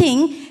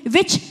something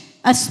which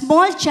a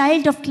small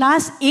child of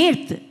class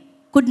 8th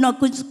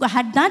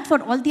had done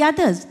for all the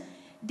others.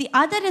 The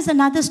other is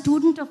another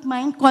student of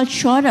mine called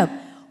Shaurabh.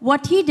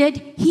 What he did,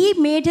 he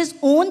made his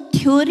own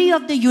theory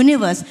of the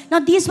universe. Now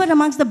these were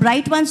amongst the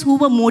bright ones who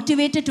were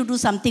motivated to do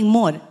something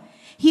more.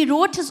 He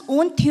wrote his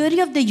own theory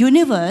of the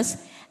universe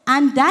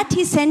and that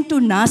he sent to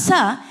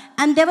NASA,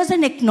 and there was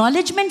an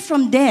acknowledgement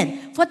from there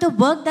for the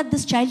work that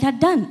this child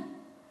had done.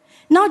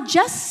 Now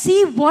just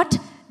see what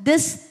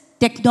this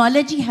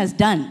technology has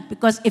done.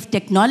 Because if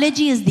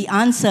technology is the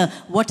answer,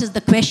 what is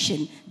the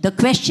question? The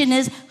question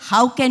is,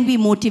 how can we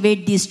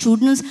motivate these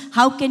students?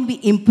 How can we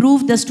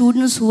improve the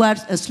students who are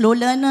slow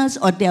learners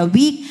or they are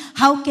weak?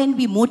 How can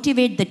we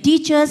motivate the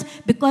teachers?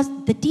 Because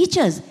the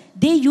teachers,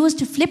 they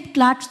used flipped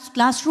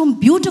classroom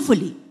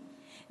beautifully.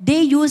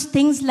 They used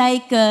things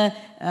like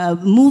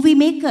movie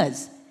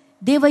makers.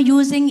 They were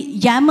using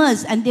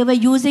yammers and they were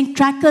using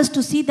trackers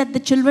to see that the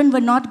children were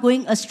not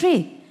going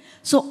astray.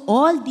 So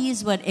all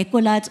these were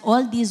accolades,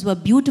 all these were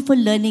beautiful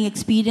learning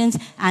experience.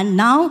 And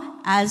now,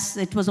 as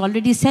it was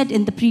already said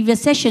in the previous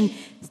session,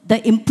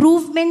 the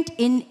improvement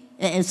in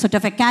sort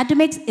of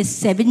academics is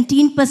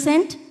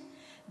 17%.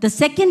 The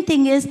second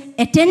thing is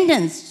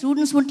attendance.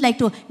 Students would like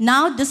to,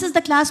 now this is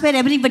the class where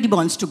everybody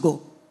wants to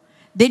go.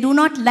 They do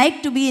not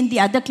like to be in the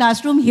other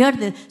classroom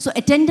here. So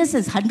attendance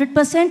is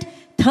 100%.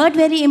 Third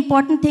very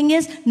important thing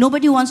is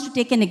nobody wants to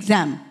take an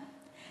exam.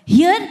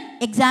 Here,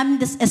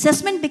 this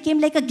assessment became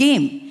like a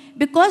game.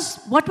 Because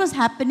what was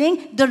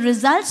happening, the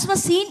results were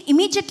seen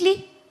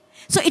immediately.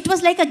 So it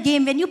was like a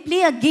game. When you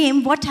play a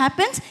game, what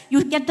happens?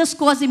 You get the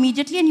scores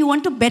immediately and you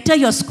want to better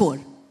your score.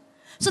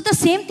 So the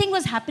same thing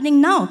was happening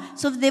now.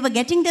 So they were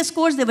getting their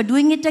scores, they were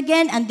doing it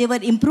again, and they were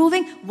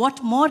improving.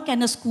 What more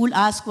can a school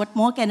ask? What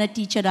more can a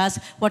teacher ask?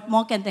 What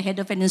more can the head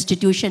of an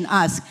institution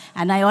ask?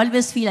 And I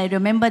always feel, I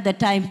remember the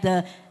times,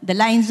 the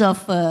lines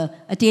of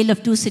A Tale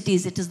of Two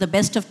Cities. It is the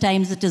best of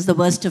times, it is the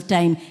worst of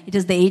time. It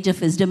is the age of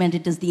wisdom and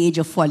it is the age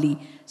of folly.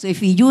 So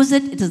if we use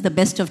it, it is the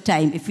best of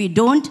time. If we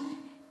don't,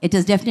 it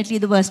is definitely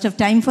the worst of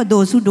time for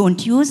those who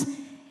don't use.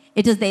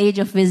 It is the age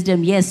of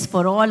wisdom, yes,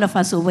 for all of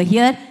us over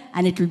here,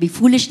 and it will be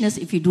foolishness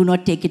if we do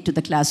not take it to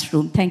the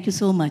classroom. Thank you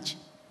so much.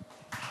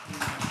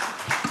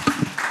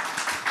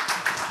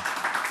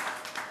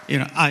 You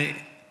know,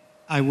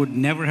 I would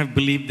never have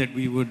believed that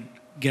we would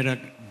get a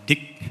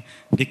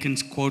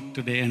Dickens quote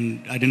today,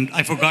 and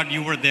I forgot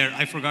you were there.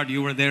 I forgot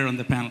you were there on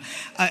the panel.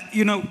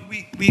 You know,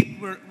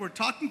 we're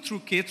talking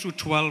through K through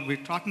 12, we're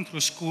talking through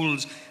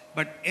schools,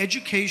 but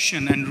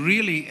education and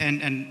really,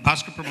 and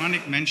Bhaskar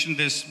Pramanik mentioned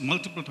this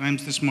multiple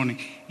times this morning,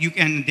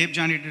 and Deb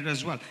Jani did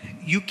as well.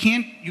 You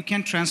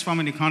can't transform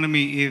an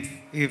economy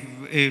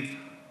if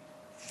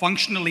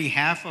functionally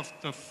half of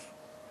the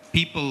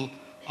people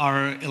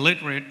are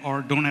illiterate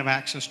or don't have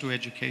access to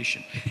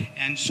education.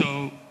 And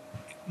so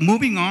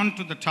moving on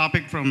to the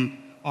topic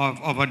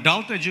of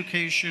adult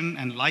education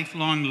and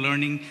lifelong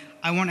learning,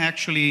 I want to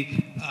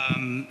actually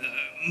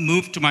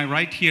move to my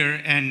right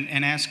here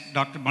and ask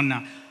Dr.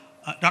 Manna.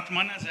 Dr.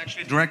 Manna is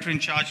actually director in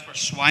charge for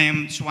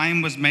SWAYAM.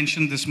 SWAYAM was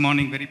mentioned this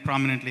morning very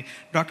prominently.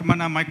 Dr.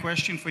 Manna, my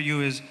question for you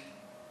is,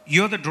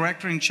 you're the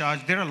director in charge.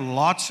 There are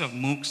lots of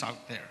MOOCs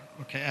out there,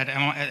 okay?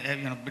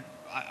 You know,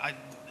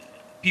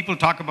 people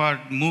talk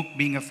about MOOC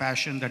being a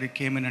fashion, that it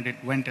came in and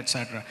it went,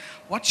 etc.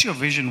 What's your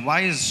vision?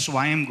 Why is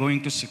SWAYAM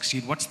going to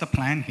succeed? What's the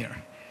plan here?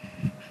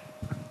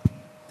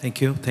 Thank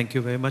you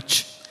very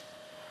much.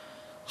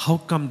 How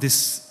come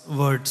this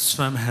word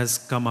SWAYAM has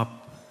come up?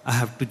 I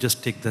have to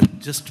just take the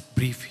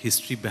brief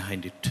history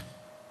behind it.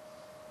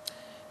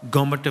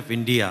 Government of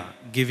India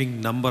giving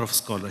number of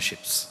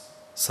scholarships,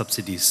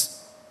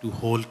 subsidies to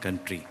whole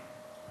country.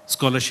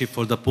 Scholarship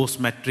for the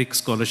post-matric,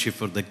 scholarship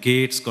for the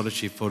GATE,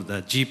 scholarship for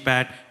the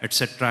GPAT,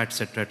 etc.,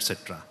 etc.,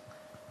 etc.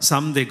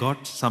 Some they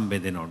got, some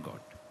they not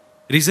got.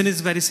 Reason is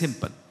very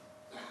simple.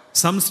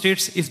 Some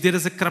states, if there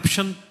is a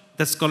corruption,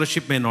 the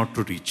scholarship may not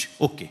to reach.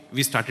 Okay,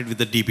 we started with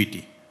the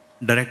DBT,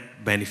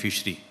 direct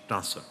beneficiary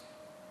transfer.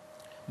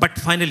 But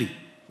finally,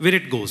 where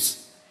it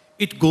goes?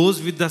 It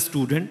goes with the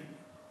student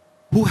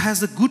who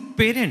has a good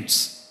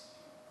parents,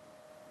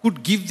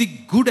 could give the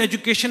good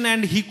education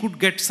and he could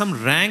get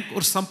some rank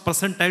or some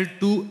percentile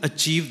to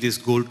achieve this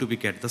goal to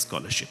get the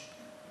scholarship.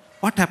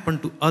 What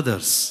happened to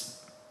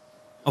others?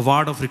 A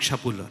ward of rickshaw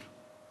puller,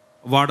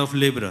 a ward of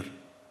laborer.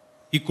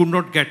 He could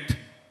not get.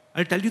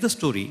 I'll tell you the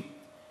story.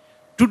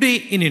 Today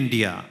in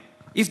India,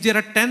 if there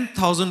are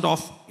 10,000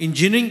 of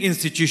engineering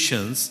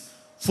institutions,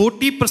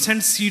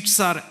 40% seats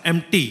are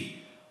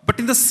empty, but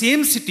in the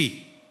same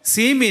city,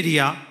 same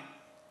area,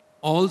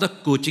 all the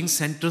coaching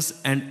centers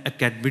and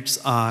academies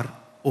are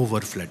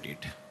overflooded.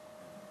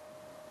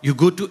 You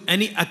go to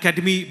any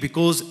academy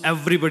because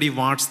everybody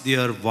wants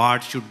their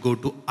ward should go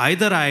to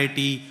either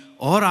IIT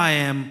or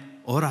IIM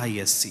or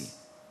ISC.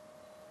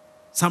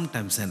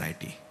 Sometimes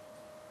NIT.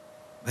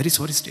 Very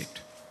sorry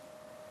state.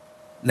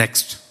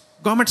 Next.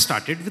 Government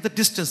started with the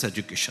distance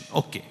education.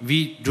 Okay,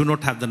 we do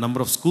not have the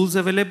number of schools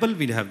available,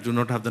 do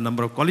not have the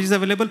number of colleges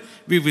available,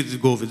 we will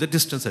go with the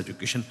distance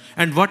education.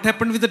 And what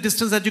happened with the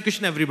distance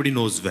education, everybody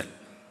knows well.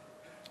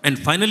 And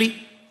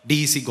finally,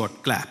 DEC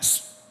got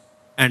collapsed.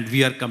 And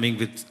we are coming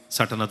with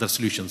certain other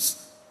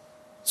solutions,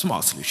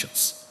 small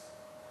solutions.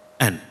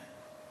 And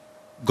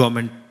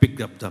government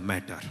picked up the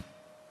matter.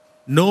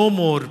 No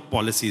more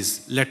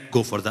policies, let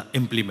go for the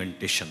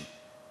implementation.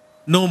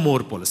 No more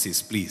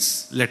policies,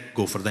 please. Let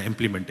go for the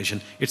implementation.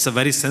 It's a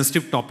very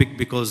sensitive topic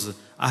because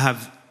I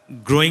have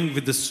growing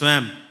with the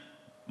SWAYAM.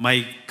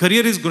 My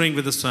career is growing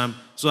with the SWAYAM,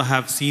 so I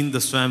have seen the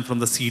SWAYAM from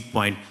the seed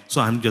point,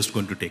 so I'm just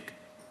going to take.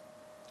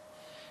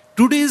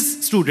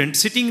 Today's student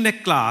sitting in a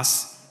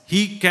class,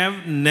 he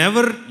can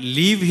never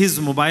leave his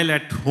mobile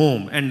at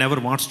home and never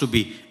wants to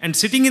be. And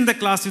sitting in the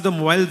class with the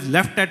mobile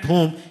left at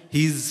home,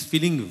 he is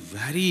feeling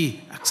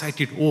very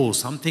excited. Oh,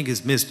 something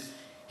is missed.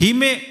 He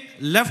may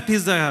left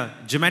his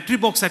geometry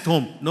box at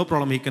home. No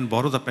problem, he can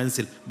borrow the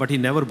pencil, but he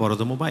never borrow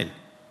the mobile.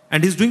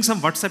 And he's doing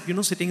some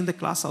WhatsApp, sitting in the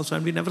class also.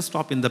 And we never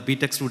stop in the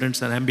BTech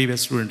students and MBA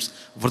students.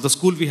 For the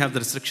school, we have the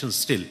restrictions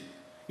still.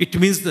 It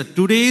means that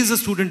today's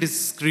student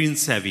is screen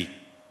savvy.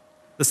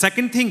 The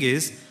second thing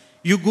is,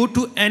 you go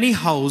to any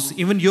house,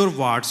 even your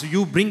wards,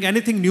 you bring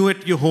anything new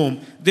at your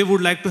home, they would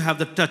like to have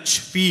the touch,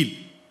 feel.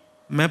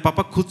 मैं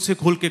पापा खुद से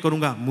खोल के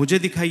करूँगा, मुझे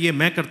दिखाइए,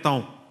 मैं करता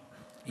हूँ.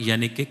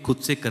 यानी कि खुद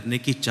से करने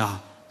की चाह,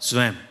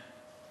 स्वयं.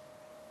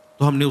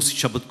 तो हमने उस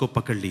शब्द को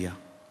पकड़ लिया,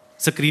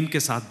 स्क्रीन के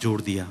साथ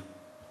जोड़ दिया.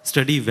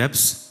 Study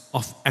webs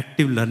of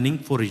active learning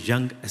for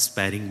young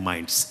aspiring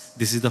minds.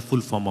 This is the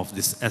full form of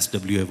this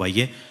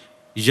SWAYA.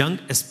 Young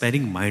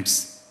aspiring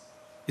minds.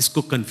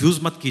 इसको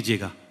confuse मत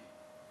कीजिएगा.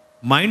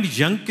 माइंड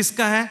यंग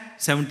किसका है?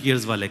 70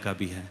 years वाले का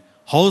भी है,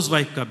 हाउस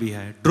वाइफ का भी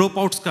है, ड्रॉप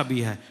आउट्स का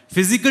भी है,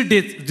 फिजिकल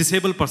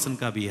डिसेबल पर्सन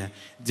का भी है.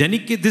 यानी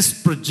कि this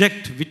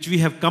project which we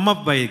have come up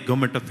by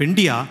government of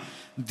India,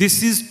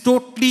 this is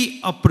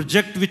totally a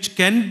project which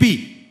can be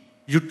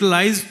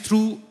utilised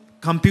through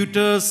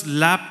computers,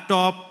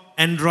 laptop,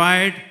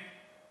 Android,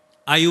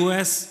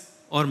 iOS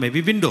or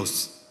maybe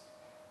Windows.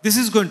 This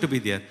is going to be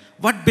there.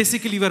 What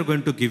basically we are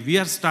going to give? We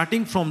are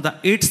starting from the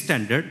 8th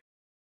standard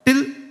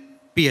till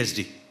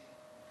PhD.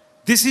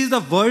 This is the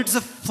world's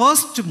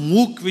first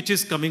MOOC which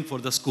is coming for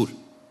the school.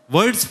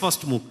 World's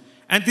first MOOC.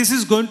 And this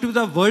is going to be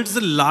the world's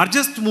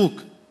largest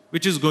MOOC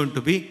which is going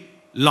to be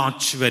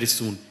launched very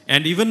soon.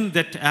 And even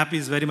that app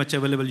is very much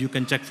available. You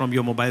can check from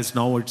your mobiles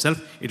now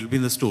itself. It will be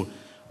in the store.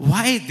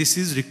 Why this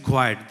is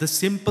required? The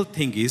simple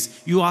thing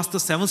is, you ask the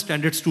 7th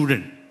standard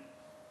student,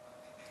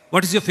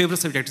 what is your favorite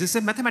subject? They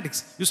say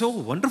mathematics. You say, oh,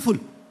 wonderful.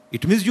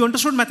 It means you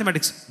understood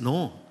mathematics.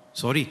 No,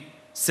 sorry.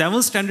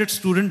 7th standard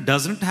student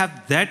doesn't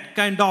have that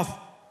kind of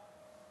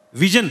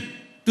vision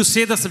to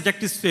say the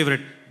subject is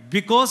favorite,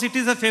 because it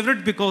is a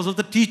favorite because of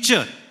the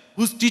teacher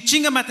who's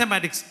teaching a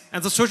mathematics,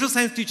 and the social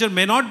science teacher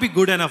may not be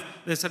good enough.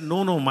 They said,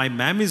 no, my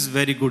ma'am is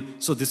very good,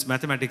 so this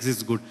mathematics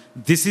is good.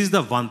 This is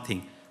the one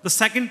thing. The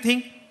second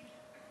thing,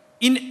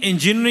 in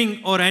engineering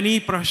or any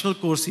professional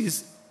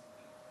courses,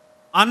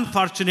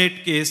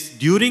 unfortunate case,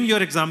 during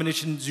your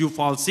examinations you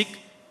fall sick,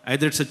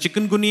 either it's a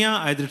chikungunya,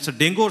 either it's a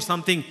dengue or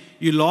something,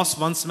 you lost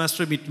one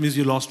semester, it means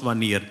you lost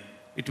 1 year.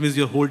 It means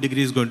your whole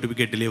degree is going to be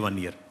get delayed 1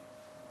 year.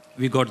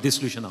 We got this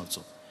solution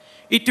also.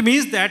 It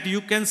means that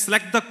you can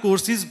select the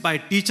courses by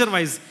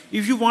teacher-wise.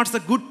 If you want the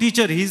good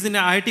teacher, he's in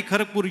IIT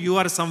Kharagpur, you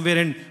are somewhere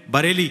in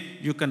Bareilly,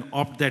 you can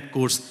opt that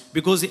course.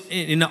 Because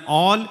in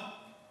all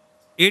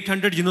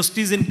 800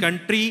 universities in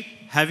country,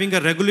 having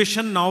a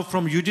regulation now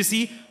from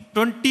UGC,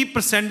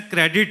 20%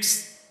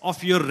 credits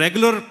of your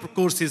regular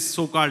courses,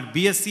 so-called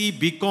BSc,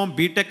 BCom,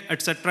 BTech,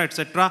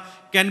 etc.,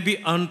 can be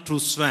earned through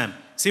SWAM.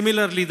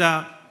 Similarly,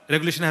 the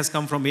regulation has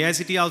come from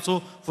AICT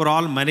also for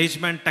all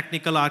management,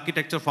 technical,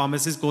 architecture,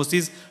 pharmacies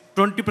courses.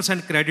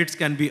 20% credits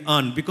can be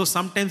earned, because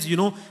sometimes,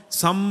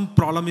 some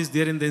problem is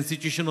there in the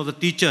institution or the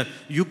teacher.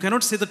 You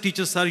cannot say the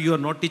teacher, sir, you are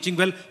not teaching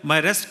well. My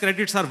rest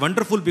credits are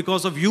wonderful.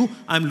 Because of you,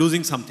 I'm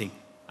losing something.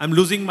 I'm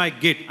losing my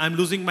gate. I'm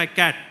losing my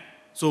cat.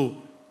 So,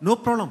 no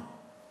problem.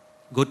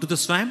 Go to the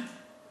SWAM,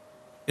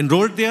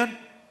 enroll there,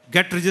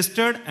 get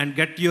registered, and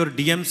get your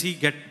DMC,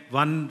 get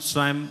one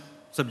SWAM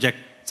subject.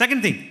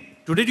 Second thing,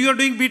 today you are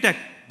doing BTech,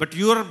 but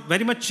you are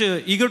very much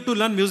eager to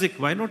learn music.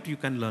 Why not? You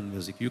can learn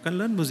music. You can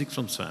learn music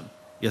from SWAM.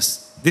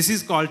 Yes, this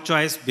is called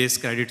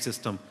choice-based credit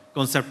system,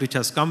 concept which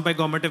has come by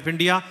Government of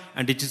India,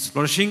 and it is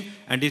flourishing,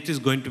 and it is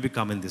going to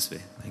become in this way.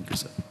 Thank you,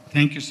 sir.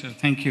 Thank you, sir.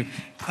 Thank you.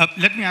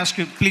 Let me ask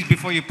you, please,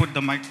 before you put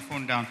the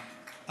microphone down,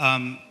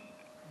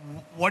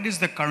 what is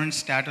the current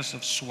status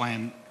of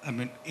SWAM? I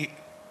mean,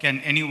 can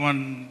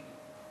anyone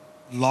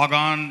log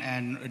on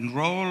and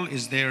enroll?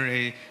 Is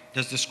there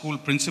does the school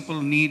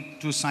principal need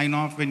to sign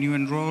off when you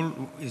enroll?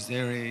 Is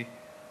there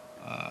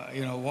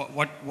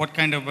what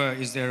kind of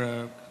is there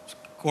a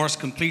course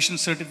completion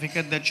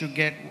certificate that you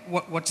get?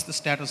 What's the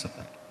status of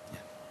that? Yeah.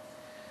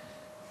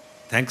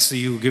 Thanks to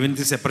you giving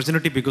this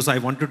opportunity, because I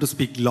wanted to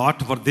speak a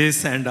lot for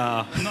this, and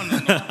no.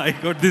 I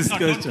got this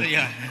question.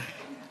 Yeah.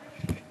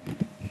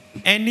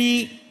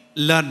 Any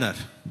learner,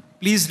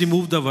 please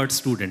remove the word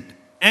student.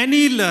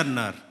 Any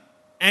learner,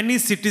 any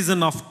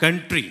citizen of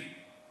country,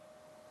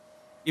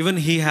 even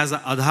he has an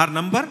Aadhaar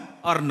number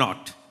or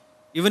not,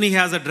 even he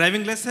has a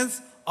driving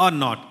license or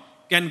not,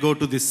 can go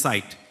to this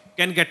site,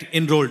 can get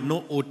enrolled.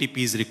 No OTP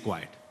is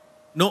required.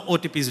 No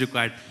OTP is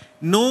required.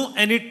 No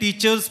any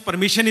teacher's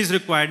permission is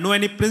required. No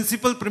any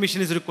principal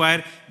permission is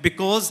required,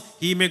 because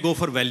he may go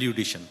for value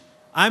addition.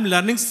 I'm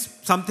learning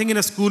something in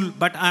a school,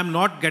 but I'm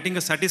not getting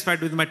satisfied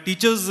with my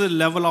teacher's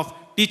level of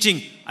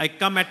teaching. I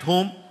come at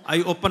home,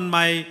 I open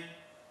my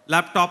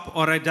laptop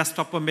or a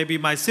desktop, or maybe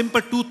my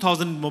simple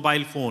 2000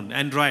 mobile phone,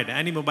 Android,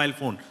 any mobile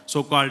phone,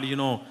 so-called,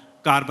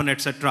 Carbon,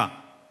 etc.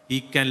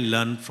 He can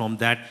learn from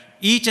that.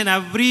 Each and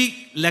every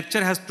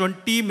lecture has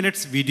 20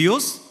 minutes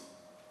videos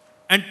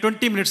and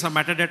 20 minutes of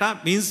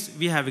metadata, means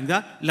we are having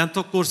the length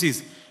of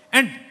courses.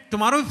 And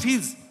tomorrow he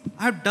feels,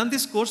 I have done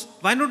this course,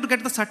 why not to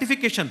get the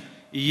certification?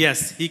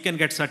 Yes, he can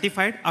get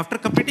certified. After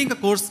completing a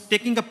course,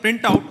 taking a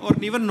printout or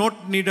even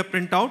not need a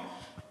printout,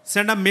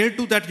 send a mail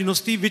to that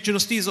university, which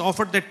university is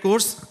offered that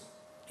course.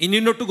 You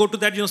need not to go to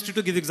that university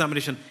to give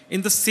examination.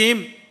 In the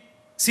same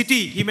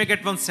city, he may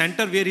get one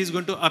center where he is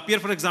going to appear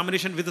for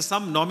examination with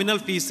some nominal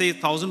fee, say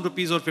 1,000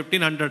 rupees or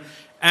 1,500,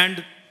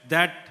 and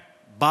that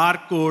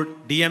barcode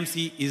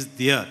DMC is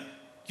there.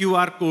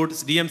 QR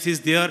codes DMC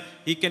is there.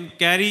 He can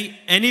carry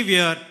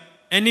anywhere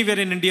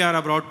in India or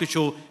abroad to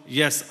show,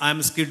 yes, I am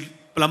a skilled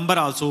plumber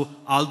also,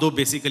 although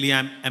basically I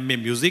am MA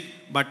music,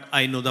 but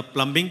I know the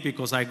plumbing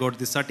because I got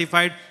this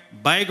certified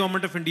by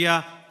Government of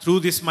India through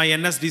this my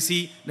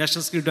NSDC,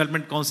 National Skill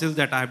Development Council,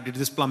 that I have did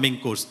this plumbing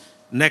course.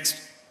 Next,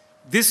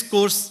 this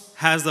course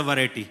has the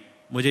variety.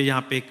 मुझे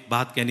यहाँ पे एक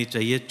बात कहनी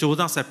चाहिए,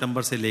 14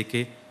 सितंबर से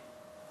लेके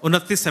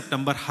 29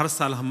 सितंबर हर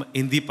साल हम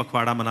हिंदी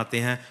पखवाड़ा मनाते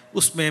हैं.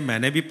 उसमें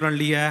मैंने भी प्रण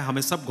लिया है,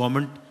 हमें सब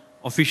गवर्नमेंट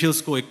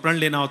ऑफिशियल्स को एक प्रण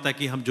लेना होता है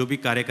कि हम जो भी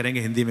कार्य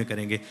करेंगे हिंदी में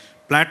करेंगे.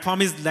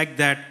 Platform is like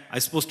that, I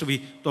suppose to be.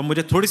 तो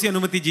मुझे थोड़ी सी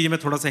अनुमति दीजिए, मैं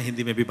थोड़ा सा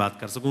हिंदी में भी बात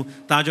कर सकूं,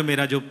 ताकि जो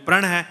मेरा जो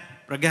प्रण है,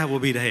 प्रज्ञा है, वो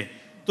भी रहे.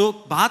 तो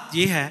बात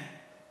ये है,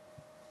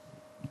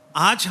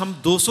 आज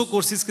हम 200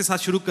 कोर्सेज के साथ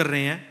शुरू कर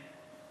रहे हैं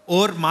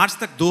और मार्च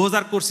तक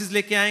 2000 कोर्सेज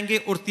लेके आएंगे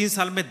और 3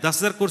 साल में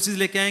 10,000 कोर्सेज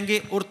लेके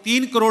आएंगे और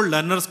 3 करोड़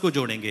लर्नर्स को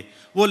जोड़ेंगे.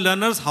 वो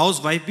लर्नर्स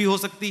हाउस वाइफ भी हो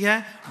सकती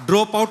है,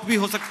 ड्रॉप आउट भी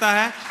हो सकता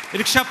है,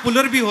 रिक्शा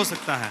पुलर भी हो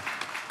सकता है.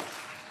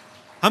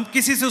 हम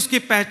किसी से उसकी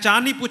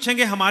पहचान नहीं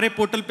पूछेंगे. हमारे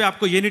पोर्टल पे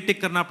आपको ये नहीं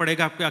टिक करना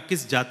पड़ेगा आपको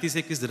किस जाति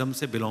से, किस धर्म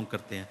से बिलोंग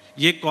करते हैं.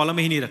 ये कॉलम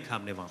ही नहीं रखा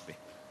हमने वहां पे,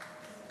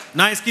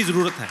 ना इसकी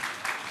जरूरत है.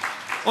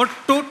 और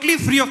टोटली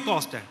फ्री ऑफ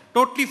कॉस्ट है,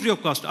 टोटली फ्री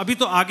ऑफ कॉस्ट. अभी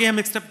तो आगे हम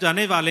एक स्टेप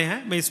जाने वाले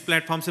हैं. मैं इस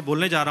प्लेटफॉर्म से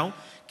बोलने जा रहा हूं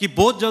कि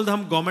बहुत जल्द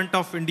हम गवर्नमेंट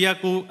ऑफ इंडिया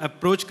को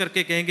अप्रोच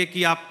करके कहेंगे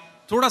कि आप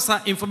थोड़ा सा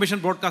इंफॉर्मेशन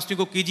ब्रॉडकास्टिंग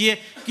को कीजिए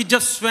कि जब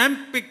स्वयं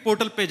पे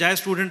पोर्टल पे जाए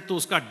स्टूडेंट तो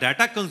उसका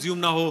डाटा कंज्यूम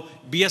ना हो.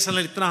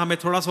 बीएसएनएल इतना हमें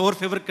थोड़ा सा और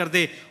फेवर कर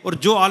दे, और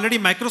जो ऑलरेडी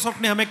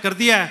माइक्रोसॉफ्ट ने हमें कर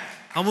दिया है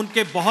हम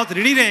उनके बहुत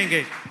ऋणी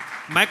रहेंगे.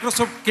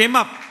 Microsoft came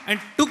up and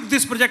took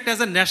this project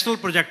as a national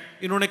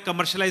project. इन्होंने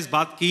कमर्शियलाइज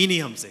बात की ही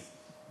नहीं हमसे.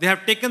 They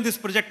have taken this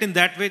project in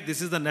that way.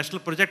 This is the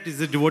national project. This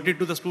is devoted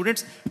to the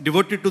students,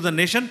 devoted to the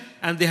nation,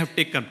 and they have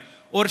taken.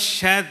 और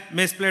शायद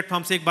मैं इस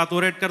platform से एक बात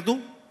और ऐड कर दूं.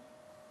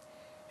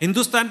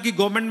 हिंदुस्तान की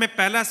गवर्नमेंट में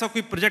पहला ऐसा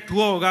कोई प्रोजेक्ट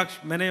हुआ होगा,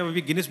 मैंने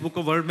अभी गिनीज बुक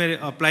ऑफ वर्ल्ड में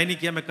अप्लाई नहीं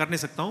किया, मैं कर नहीं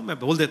सकता हूं, मैं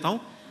बोल देता हूं,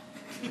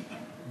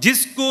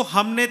 जिसको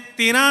हमने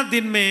 13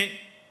 दिन में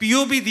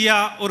पीओ भी दिया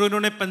और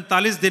उन्होंने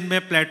 45 दिन में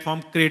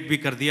प्लेटफॉर्म क्रिएट भी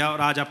कर दिया,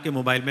 और आज आपके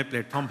मोबाइल में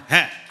प्लेटफॉर्म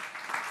है.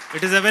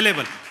 It is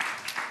available.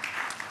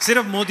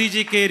 सिर्फ मोदी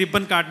जी के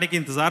रिबन काटने की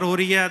इंतजार हो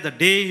रही है. The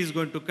day he is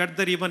going to cut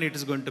the ribbon, it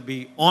is going to be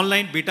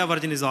online. Beta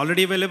version is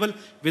already available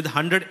with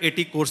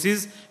 180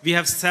 courses. We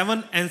have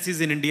 7 NCs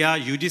in India: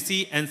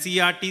 UGC,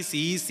 NCERT,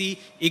 CEC,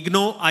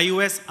 IGNO,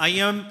 IOS,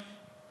 IM,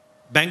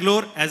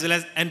 Bangalore, as well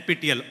as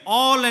NPTEL.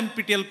 All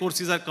NPTEL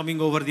courses are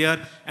coming over there,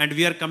 and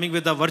we are coming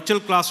with the virtual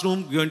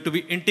classroom, going to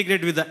be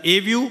integrated with the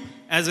AView,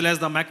 as well as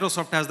the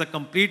Microsoft has the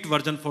complete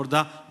version for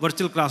the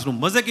virtual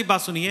classroom. मजे की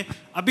बात सुनिए,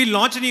 अभी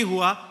launch नहीं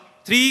हुआ,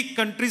 3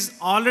 countries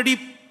already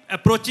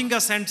approaching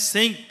us and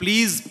saying,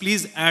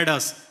 please add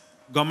us.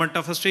 Government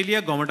of Australia,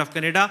 Government of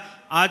Canada.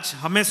 आज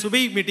हमें सुबह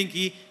ही मीटिंग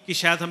की कि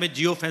शायद हमें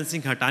जियो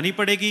फेंसिंग हटानी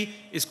पड़ेगी,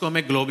 इसको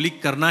हमें ग्लोबली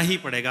करना ही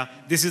पड़ेगा.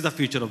 This is the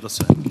future of the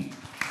soil.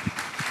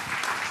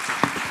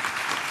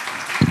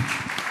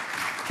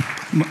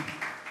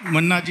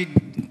 मन्ना जी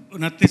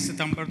 29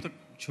 सितंबर तक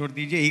छोड़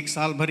दीजिए, 1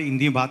 साल भर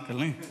हिंदी में बात कर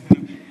लें.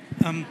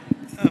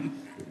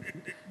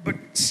 But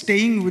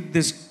staying with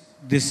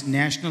this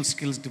national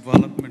skills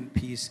development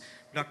piece,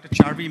 Dr.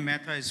 Charvi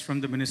Mehta is from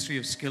the Ministry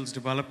of Skills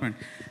Development.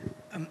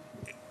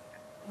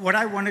 What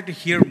I wanted to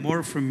hear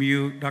more from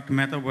you, Dr.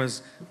 Mehta,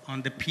 was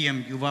on the PM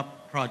Yuva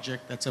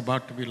project that's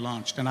about to be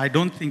launched. And I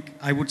don't think,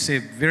 I would say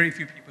very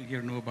few people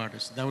here know about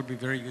it. So that would be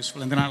very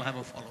useful. And then I'll have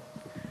a follow-up.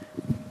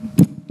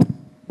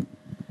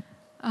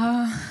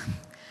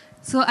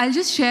 So I'll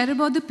just share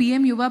about the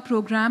PM Yuva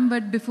program,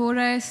 but before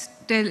I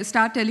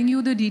start telling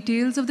you the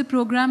details of the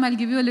program,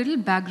 I'll give you a little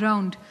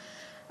background.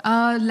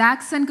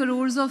 Lakhs and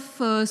crores of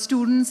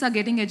students are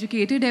getting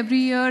educated every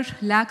year.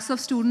 Lakhs of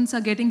students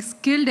are getting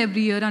skilled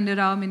every year under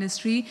our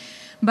ministry.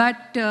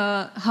 But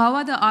how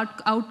are the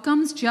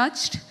outcomes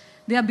judged?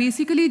 They are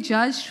basically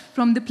judged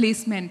from the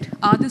placement.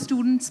 Are the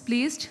students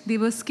placed? They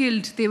were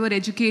skilled. They were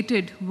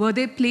educated. Were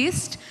they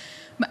placed?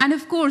 And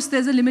of course,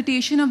 there's a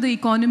limitation of the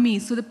economy,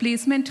 so the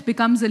placement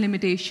becomes a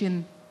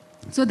limitation.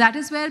 So that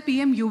is where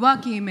PM Yuva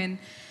came in.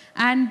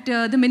 And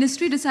the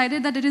ministry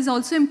decided that it is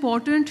also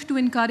important to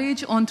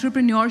encourage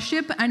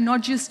entrepreneurship and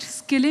not just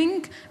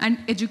skilling and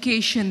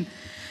education.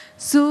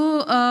 So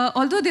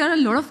although there are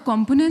a lot of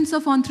components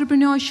of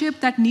entrepreneurship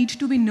that need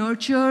to be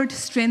nurtured,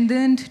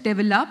 strengthened,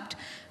 developed,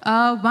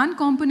 one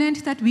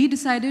component that we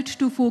decided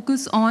to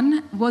focus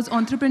on was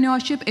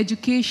entrepreneurship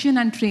education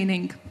and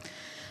training.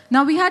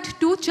 Now, we had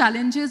two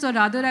challenges, or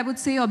rather, I would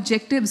say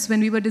objectives,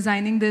 when we were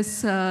designing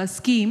this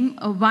scheme.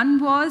 One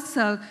was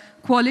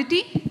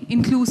quality,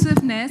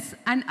 inclusiveness,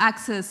 and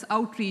access,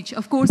 outreach.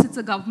 Of course, it's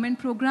a government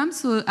program,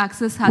 so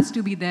access has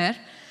to be there.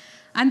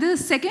 And the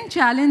second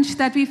challenge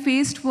that we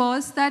faced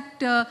was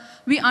that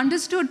we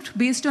understood,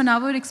 based on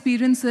our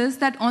experiences,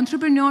 that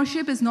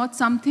entrepreneurship is not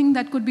something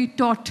that could be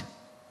taught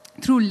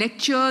through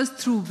lectures,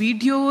 through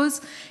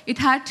videos. It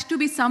had to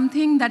be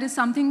something that is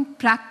something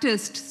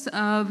practiced.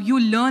 You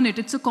learn it.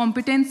 It's a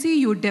competency.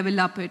 You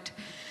develop it.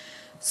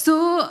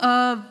 So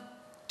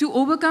to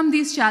overcome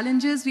these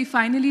challenges, we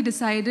finally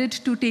decided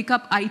to take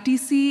up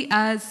ITC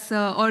as,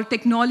 or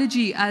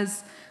technology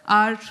as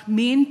our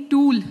main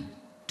tool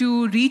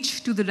to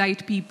reach to the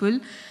right people.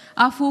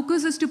 Our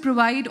focus is to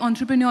provide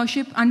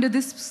entrepreneurship under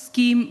this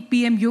scheme,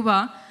 PM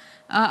Yuva.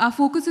 Our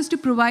focus is to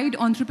provide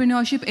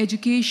entrepreneurship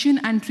education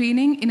and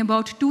training in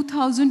about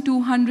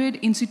 2,200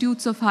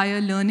 institutes of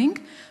higher learning,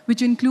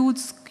 which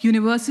includes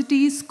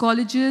universities,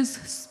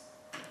 colleges.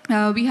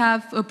 We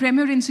have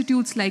premier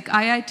institutes like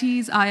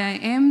IITs,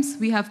 IIMs.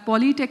 We have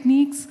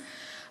polytechniques.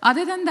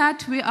 Other than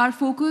that, our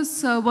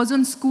focus was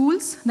on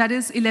schools, that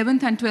is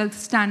 11th and 12th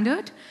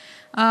standard.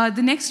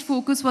 The next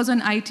focus was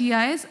on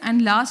ITIs,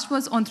 and last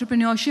was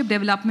entrepreneurship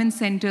development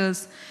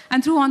centers.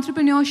 And through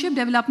entrepreneurship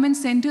development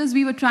centers,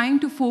 we were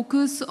trying to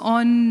focus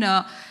on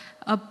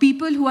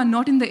people who are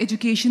not in the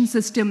education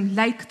system,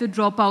 like the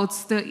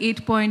dropouts, the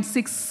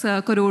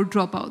 8.6 crore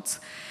dropouts.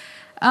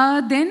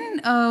 Then,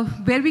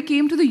 where we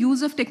came to the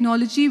use of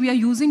technology, we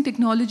are using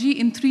technology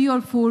in 3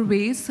 or 4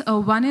 ways.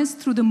 One is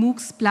through the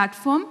MOOCs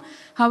platform.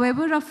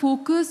 However, our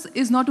focus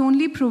is not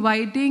only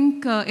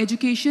providing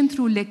education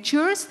through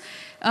lectures,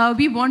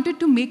 we wanted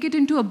to make it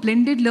into a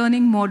blended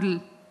learning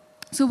model.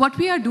 So what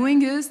we are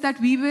doing is that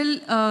we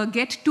will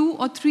get 2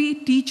 or 3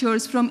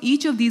 teachers from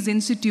each of these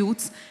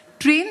institutes,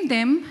 train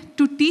them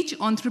to teach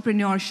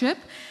entrepreneurship,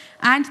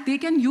 and they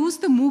can use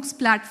the MOOCs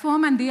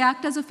platform, and they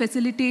act as a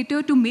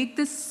facilitator to make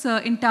this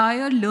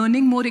entire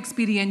learning more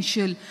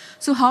experiential.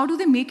 So how do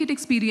they make it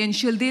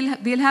experiential?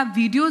 They'll have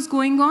videos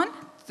going on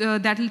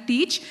that will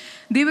teach.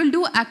 They will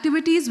do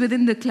activities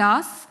within the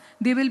class.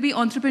 There will be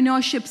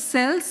entrepreneurship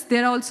cells.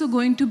 There are also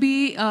going to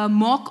be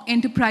mock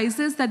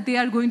enterprises that they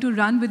are going to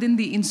run within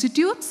the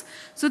institutes.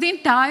 So the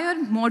entire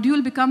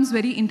module becomes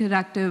very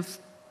interactive.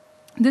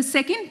 The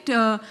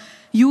second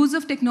use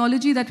of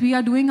technology that we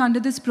are doing under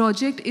this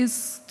project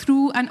is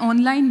through an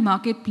online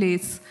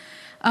marketplace.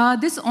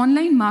 This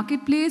online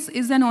marketplace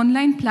is an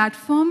online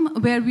platform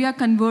where we are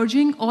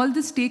converging all the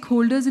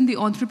stakeholders in the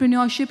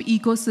entrepreneurship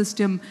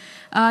ecosystem.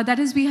 That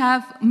is, we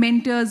have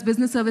mentors,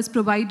 business service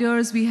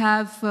providers, we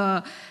have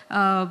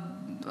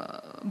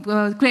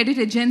credit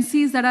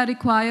agencies that are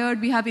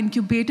required, we have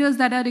incubators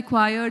that are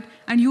required,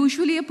 and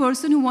usually a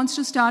person who wants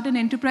to start an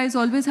enterprise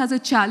always has a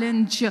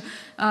challenge.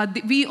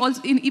 We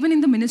also, even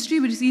in the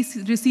ministry, we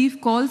receive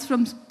calls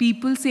from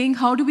people saying,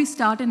 how do we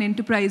start an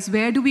enterprise?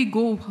 Where do we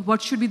go?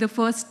 What should be the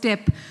first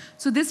step?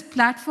 So this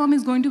platform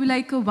is going to be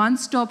like a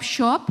one-stop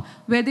shop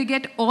where they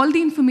get all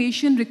the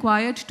information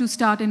required to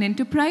start an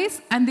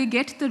enterprise, and they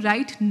get the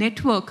right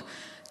network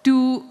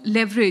to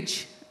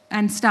leverage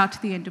and start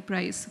the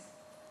enterprise.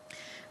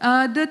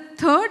 The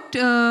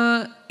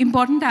third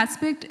important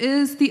aspect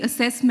is the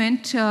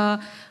assessment.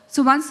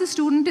 So once the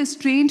student is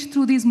trained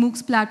through these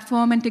MOOCs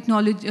platform and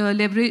technology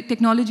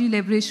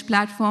leveraged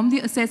platform, the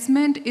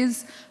assessment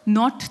is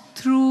not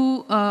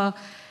through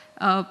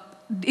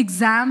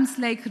exams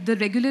like the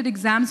regular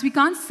exams. We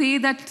can't say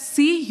that,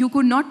 see, you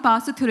could not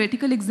pass a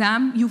theoretical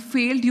exam, you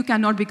failed, you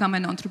cannot become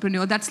an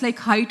entrepreneur. That's like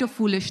height of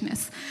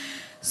foolishness.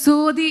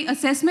 So the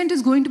assessment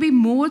is going to be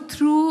more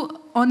through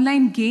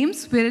online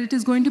games where it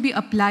is going to be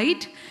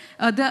applied.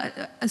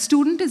 The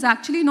student is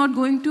actually not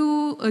going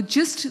to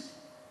just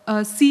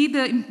see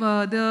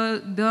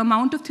the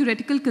amount of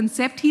theoretical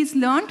concept he's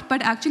learned,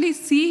 but actually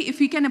see if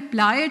he can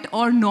apply it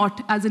or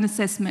not as an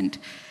assessment.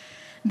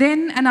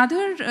 Then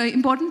another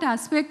important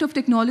aspect of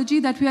technology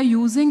that we are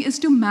using is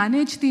to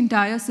manage the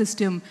entire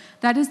system.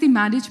 That is the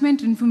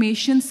management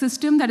information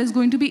system that is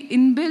going to be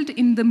inbuilt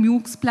in the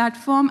MOOCs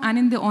platform and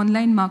in the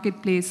online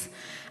marketplace.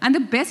 And the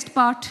best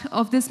part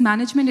of this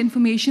management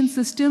information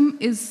system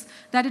is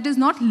that it is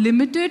not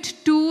limited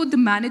to the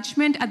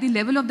management at the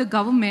level of the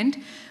government,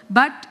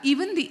 but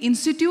even the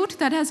institute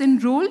that has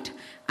enrolled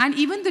and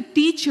even the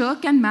teacher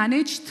can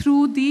manage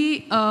through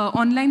the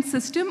online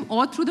system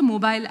or through the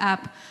mobile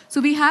app. So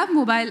we have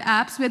mobile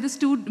apps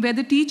where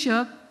the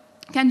teacher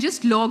can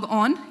just log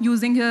on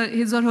using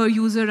his or her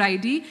user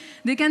ID.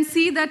 They can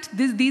see that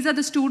these are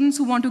the students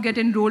who want to get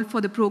enrolled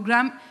for the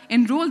program,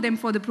 enroll them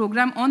for the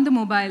program on the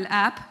mobile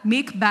app,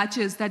 make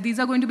batches that these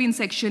are going to be in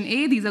section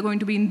A, these are going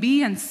to be in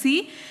B and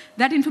C.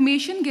 That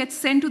information gets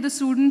sent to the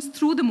students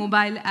through the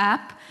mobile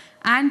app,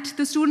 and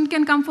the student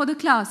can come for the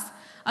class.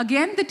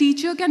 Again, the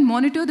teacher can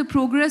monitor the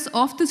progress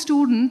of the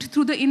student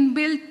through the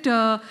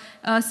inbuilt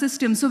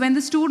system. So when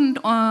the student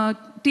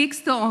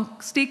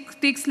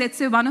takes, let's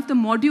say, one of the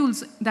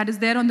modules that is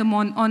there on the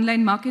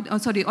online market, on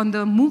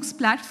the MOOCs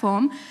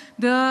platform,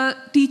 the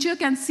teacher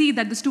can see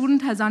that the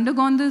student has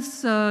undergone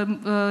this,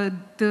 the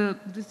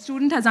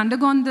student has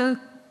undergone the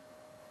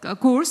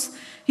course.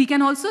 He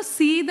can also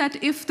see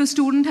that if the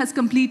student has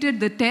completed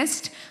the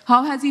test,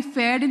 how has he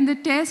fared in the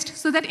test,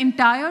 so that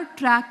entire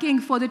tracking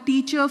for the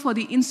teacher, for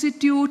the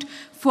institute,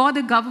 for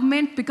the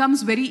government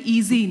becomes very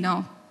easy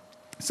now.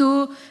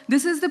 So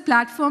this is the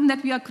platform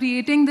that we are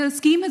creating. The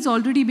scheme has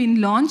already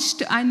been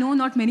launched. I know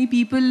not many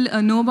people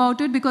know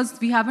about it because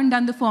we haven't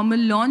done the formal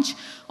launch.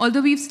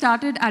 Although we've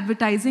started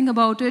advertising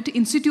about it,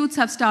 institutes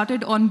have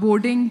started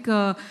onboarding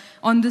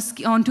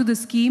onto the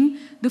scheme.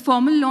 The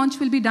formal launch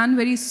will be done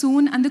very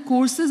soon, and the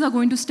courses are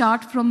going to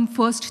start from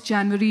 1st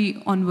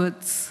January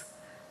onwards.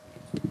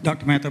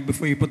 Dr. Mehta,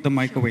 before you put the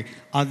mic away,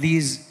 are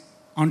these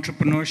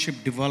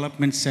entrepreneurship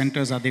development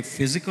centers, are they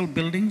physical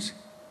buildings?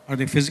 Are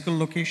they physical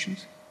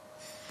locations?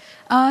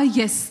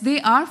 Yes, they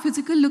are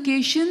physical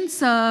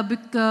locations,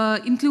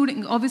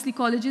 including, obviously,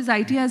 colleges,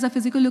 ITIs are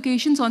physical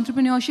locations.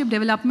 Entrepreneurship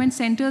development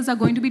centers are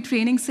going to be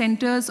training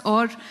centers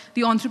or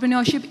the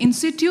entrepreneurship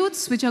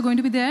institutes, which are going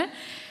to be there.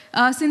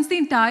 Since the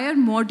entire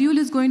module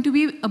is going to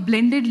be a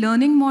blended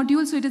learning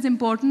module, so it is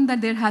important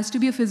that there has to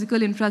be a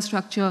physical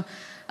infrastructure.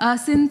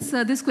 Since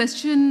this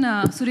question,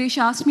 Suresh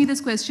asked me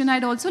this question,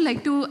 I'd also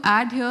like to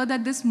add here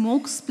that this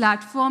MOOCs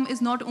platform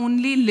is not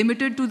only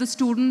limited to the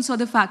students or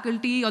the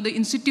faculty or the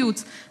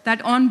institutes that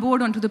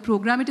onboard onto the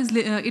program.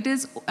 It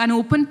is an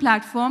open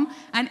platform,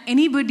 and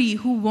anybody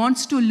who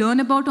wants to learn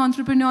about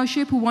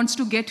entrepreneurship, who wants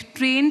to get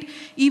trained,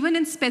 even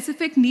in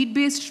specific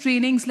need-based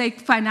trainings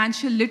like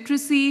financial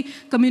literacy,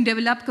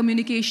 develop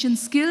communication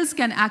skills,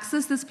 can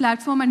access this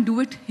platform and do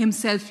it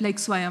himself, like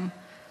Swayam.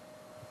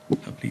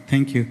 Lovely,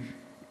 thank you.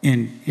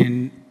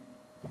 And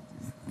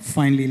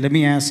finally, let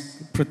me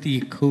ask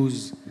Prateek,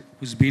 who's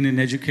been in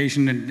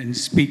education and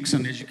speaks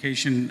on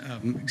education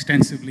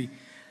extensively.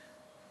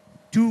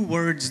 Two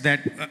words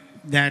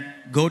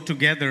that go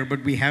together,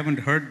 but we haven't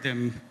heard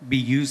them be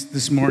used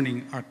this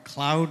morning, are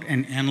cloud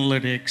and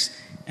analytics,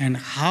 and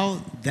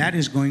how that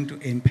is going to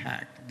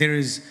impact. There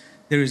is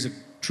a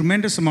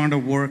tremendous amount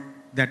of work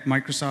that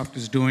Microsoft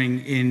is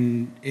doing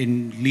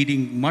in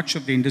leading much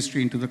of the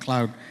industry into the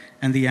cloud,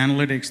 and the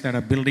analytics that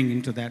are building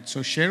into that.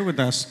 So share with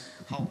us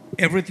how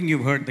everything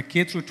you've heard, the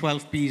K through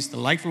 12 piece, the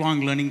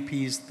lifelong learning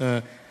piece,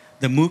 the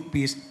MOOC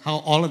piece, how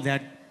all of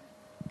that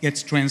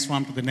gets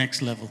transformed to the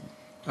next level.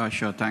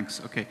 Sure, thanks.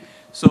 Okay.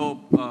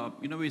 So,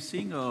 we're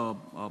seeing a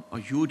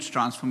huge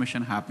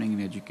transformation happening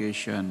in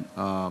education.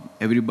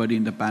 Everybody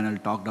in the panel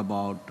talked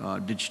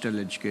about digital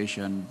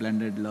education,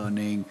 blended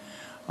learning,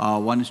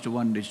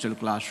 one-to-one digital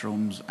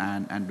classrooms,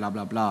 and blah,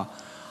 blah, blah.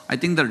 I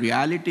think the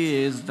reality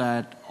is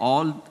that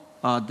all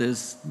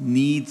this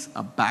needs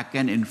a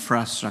back-end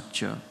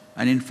infrastructure,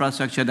 an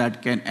infrastructure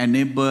that can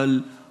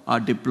enable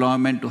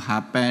deployment to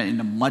happen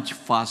in a much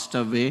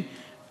faster way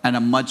and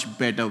a much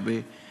better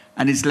way.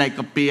 And it's like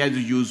a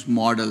pay-as-you-use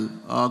model.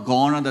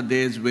 Gone are the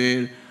days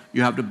where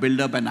you have to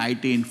build up an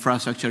IT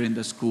infrastructure in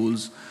the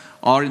schools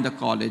or in the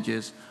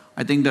colleges.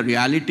 I think the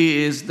reality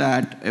is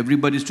that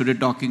everybody's today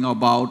talking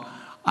about,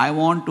 I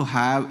want to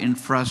have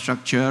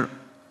infrastructure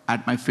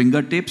at my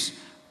fingertips,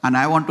 and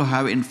I want to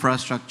have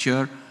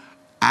infrastructure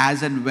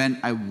as and when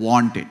I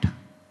want it.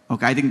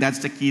 Okay, I think that's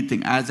the key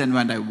thing, as and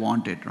when I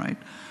want it, right?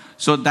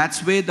 So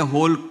that's where the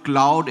whole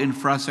cloud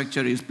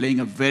infrastructure is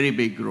playing a very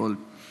big role.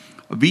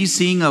 We're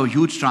seeing a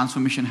huge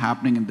transformation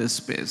happening in this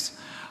space.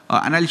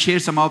 And I'll share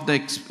some of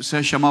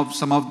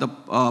the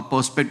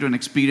perspective and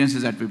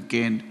experiences that we've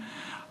gained.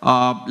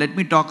 Let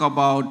me talk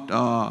about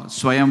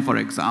Swayam, for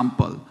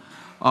example.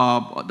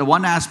 The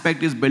one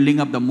aspect is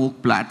building up the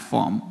MOOC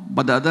platform,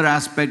 but the other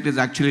aspect is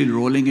actually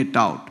rolling it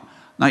out.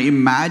 Now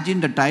imagine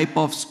the type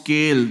of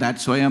scale that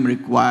Swayam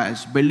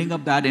requires. Building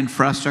up that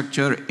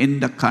infrastructure in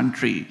the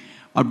country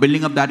or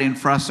building up that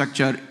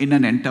infrastructure in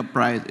an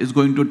enterprise is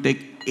going to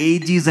take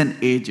ages and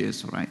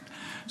ages, right?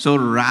 So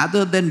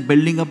rather than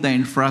building up the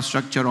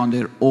infrastructure on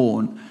their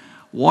own,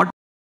 what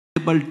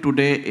is available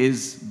today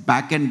is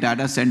back-end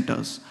data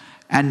centers.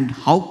 And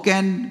how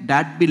can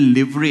that be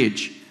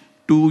leveraged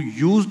to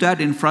use that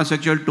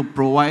infrastructure to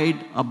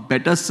provide a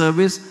better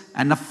service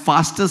and a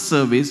faster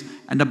service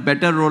and a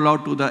better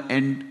rollout to the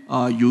end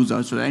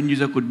user. So the end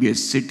user could be a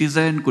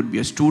citizen, could be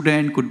a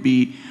student, could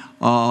be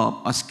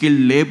a skilled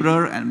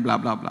laborer, and blah,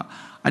 blah, blah.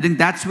 I think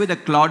that's where the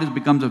cloud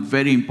becomes a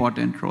very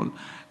important role.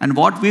 And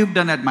what we've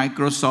done at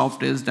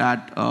Microsoft is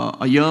that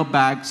a year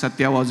back,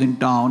 Satya was in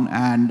town,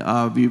 and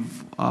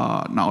we've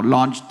now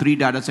launched 3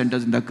 data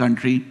centers in the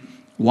country,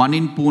 one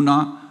in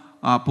Pune,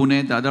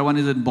 the other one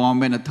is in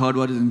Bombay, and the third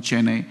one is in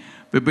Chennai.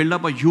 We build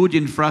up a huge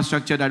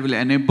infrastructure that will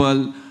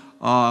enable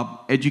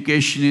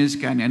educationists,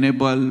 can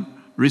enable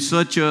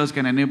researchers,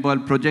 can enable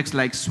projects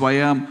like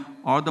Swayam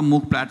or the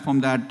MOOC platform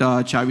that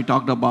Chavi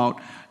talked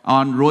about,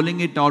 on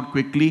rolling it out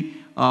quickly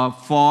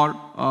for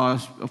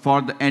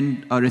the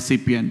end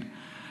recipient.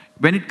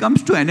 when it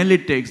comes to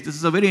analytics, this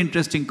is a very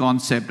interesting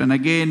concept. And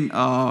again,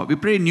 we're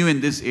pretty new in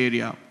this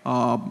area.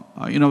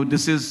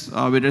 This is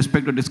with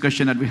respect to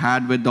discussion that we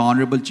had with the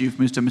Honorable Chief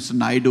Minister, Mr.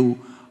 Naidu,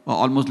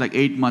 almost like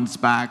 8 months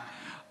back,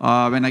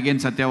 when again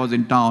Satya was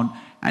in town.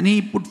 And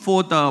he put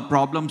forth a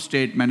problem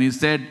statement. He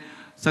said,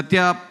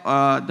 Satya,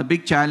 the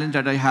big challenge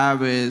that I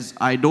have is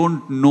I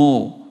don't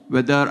know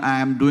whether I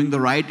am doing the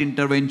right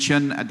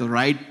intervention at the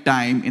right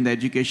time in the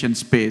education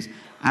space.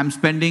 I'm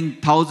spending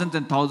thousands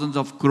and thousands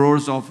of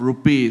crores of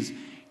rupees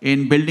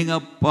in building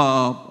up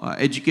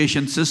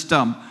education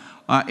system,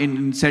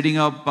 in setting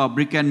up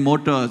brick and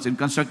mortars, in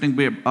constructing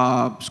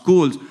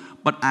schools.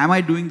 But am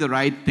I doing the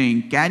right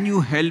thing? Can you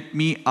help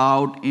me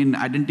out in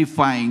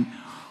identifying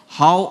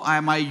how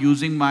am I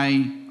using my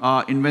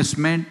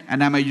investment,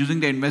 and am I using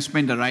the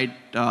investment in the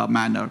right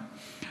manner?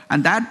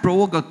 And that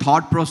provoked a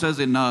thought process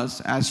in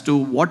us as to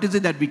what is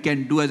it that we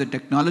can do as a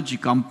technology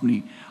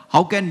company.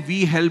 How can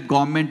we help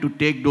government to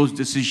take those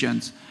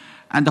decisions?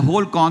 And the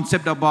whole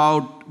concept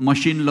about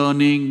machine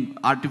learning,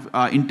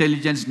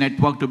 intelligence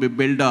network to be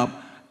built up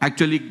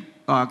actually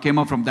came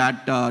up from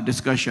that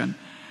discussion.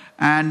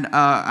 And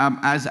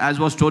as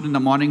was told in the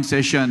morning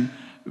session,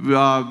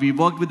 we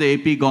worked with the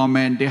AP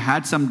government. They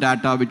had some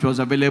data which was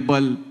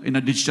available in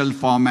a digital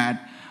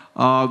format.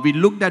 We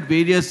looked at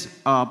various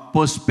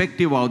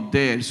perspectives out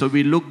there. So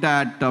we looked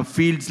at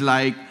fields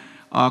like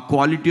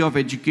quality of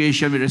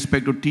education with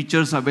respect to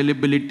teachers'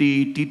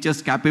 availability,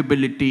 teachers'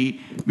 capability.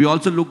 We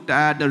also looked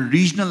at the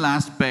regional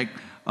aspect,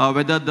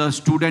 whether the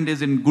student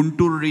is in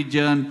Guntur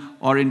region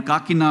or in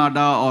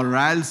Kakinada or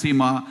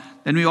Rayalaseema.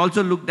 Then we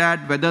also looked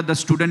at whether the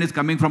student is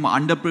coming from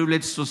an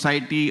underprivileged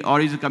society, or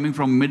is coming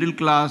from middle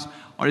class,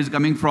 or is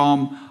coming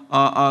from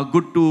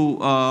good to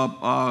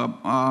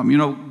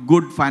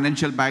good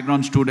financial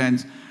background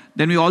students.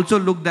 Then we also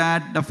looked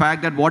at the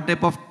fact that what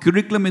type of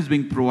curriculum is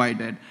being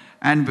provided.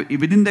 And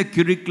within the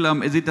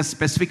curriculum, is it a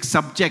specific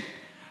subject?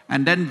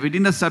 And then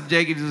within the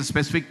subject, it is a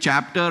specific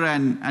chapter,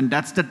 and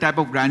that's the type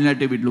of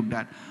granularity we looked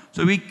at.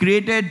 So we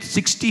created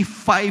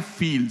 65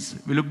 fields.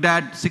 We looked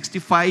at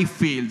 65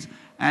 fields,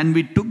 and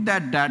we took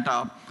that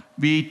data,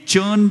 we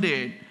churned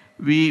it,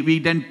 we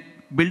then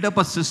built up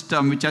a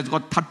system which has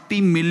got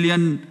 30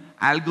 million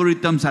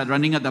algorithms are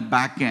running at the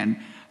back end.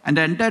 And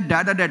the entire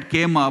data that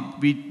came up,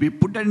 we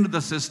put that into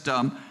the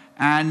system,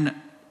 and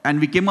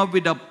we came up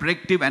with a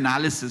predictive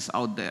analysis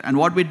out there. And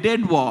what we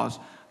did was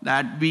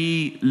that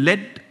we let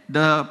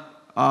the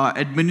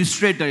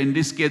administrator, in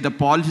this case, the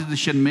policy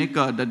decision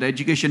maker, the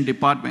education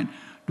department,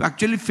 to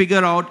actually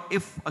figure out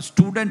if a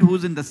student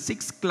who's in the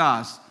 6th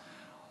class,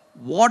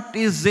 what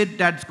is it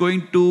that's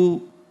going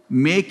to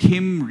make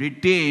him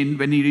retain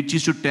when he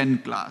reaches to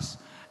 10th class?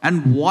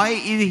 And why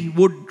he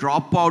would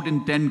drop out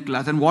in 10th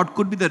class? And what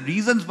could be the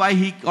reasons why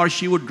he or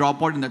she would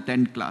drop out in the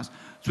 10th class?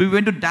 So we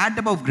went to that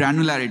type of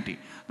granularity.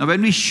 Now,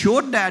 when we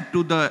showed that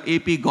to the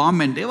AP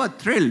government, they were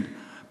thrilled,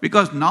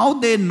 because now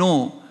they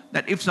know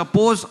that if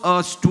suppose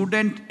a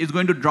student is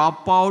going to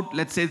drop out,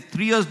 let's say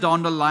 3 years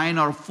down the line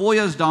or 4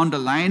 years down the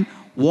line,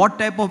 what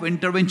type of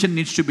intervention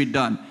needs to be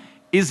done?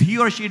 Is he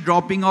or she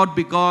dropping out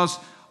because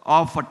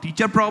of a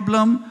teacher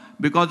problem,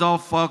 because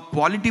of a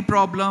quality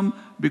problem,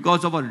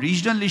 because of a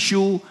regional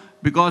issue,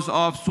 because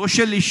of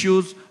social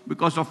issues,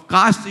 because of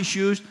caste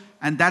issues?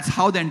 And that's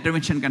how the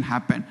intervention can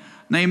happen.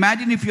 Now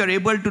imagine if you are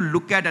able to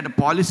look at a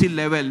policy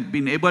level,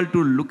 being able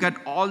to look at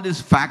all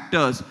these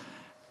factors,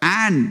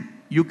 and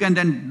you can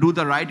then do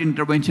the right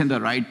intervention at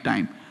the right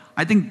time.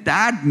 I think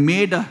that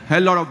made a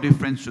hell lot of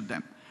difference to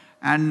them.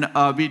 And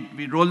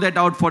we rolled that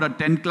out for the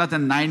 10th class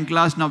and 9th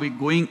class. Now we're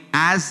going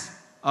as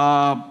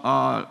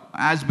below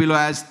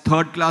as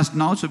 3rd class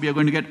now. So we are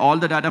going to get all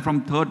the data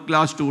from 3rd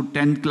class to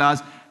 10th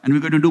class, and we're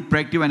going to do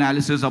predictive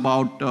analysis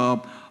about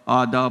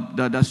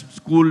the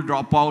school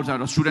dropouts or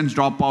the students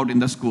drop out in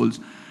the schools.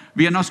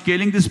 We are now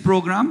scaling this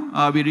program.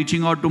 We're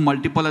reaching out to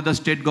multiple other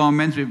state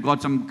governments. We've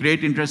got some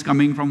great interest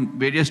coming from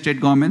various state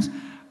governments.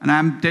 And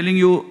I'm telling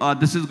you,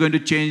 this is going to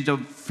change the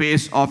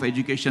face of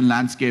education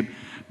landscape,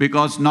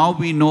 because now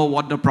we know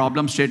what the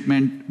problem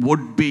statement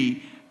would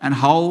be and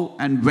how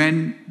and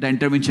when the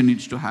intervention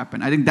needs to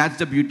happen. I think that's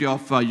the beauty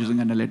of using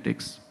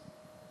analytics.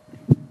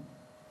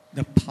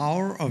 The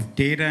power of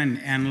data and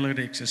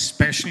analytics,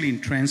 especially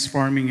in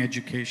transforming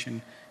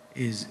education,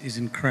 is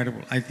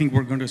incredible. I think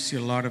we're going to see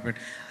a lot of it.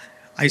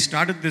 I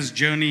started this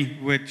journey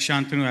with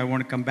Shantanu. I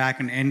want to come back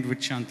and end with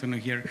Shantanu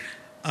here,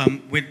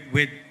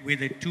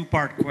 with a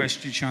two-part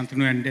question,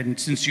 Shantanu. And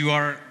since you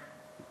are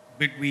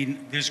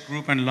between this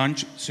group and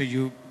lunch, so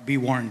you be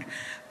warned.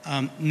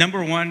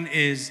 Number one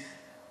is,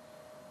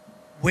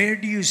 where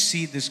do you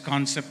see this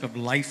concept of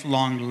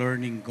lifelong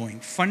learning going?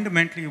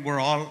 Fundamentally, we're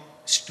all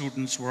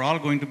students. We're all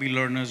going to be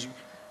learners.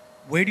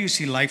 Where do you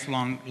see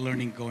lifelong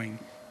learning going?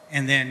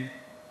 And then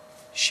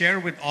share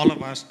with all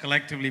of us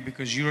collectively,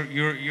 because you're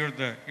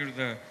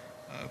the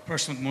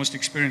person with most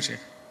experience here.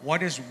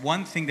 What is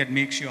one thing that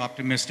makes you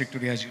optimistic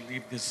today as you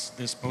leave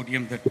this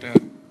podium that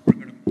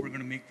we're going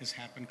to make this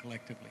happen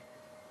collectively?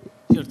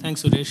 Sure,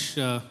 thanks,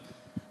 Suresh.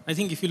 I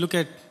think if you look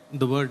at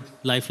the word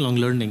lifelong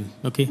learning,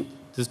 okay,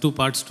 There's two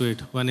parts to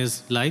it. One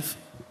is life,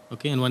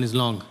 okay, and one is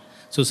long.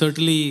 So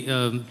certainly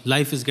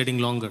life is getting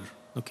longer,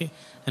 okay?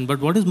 But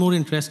what is more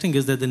interesting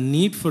is that the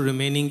need for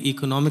remaining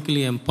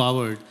economically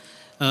empowered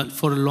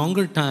for a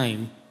longer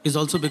time is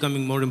also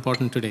becoming more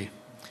important today.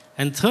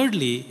 And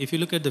thirdly, if you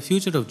look at the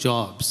future of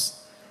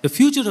jobs, the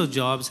future of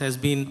jobs has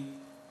been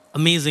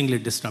amazingly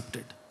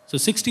disrupted. So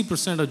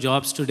 60% of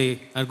jobs today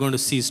are going to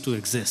cease to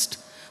exist.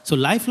 So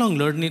lifelong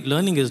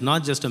learning is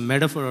not just a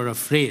metaphor or a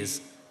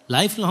phrase.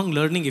 Lifelong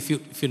learning, if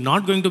you're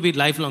not going to be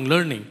lifelong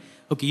learning,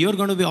 okay, you're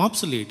going to be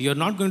obsolete. You're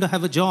not going to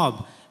have a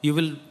job. You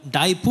will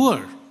die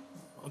poor,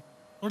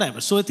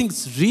 whatever. So I think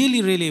it's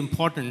really, really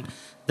important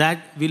that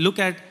we look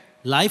at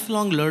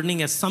lifelong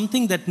learning as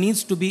something that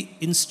needs to be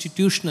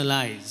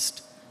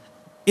institutionalized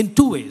in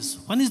two ways.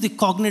 One is the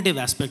cognitive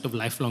aspect of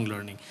lifelong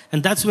learning.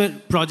 And that's where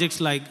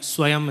projects like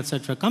Swayam,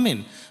 etc. come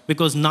in.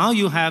 Because now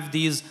you have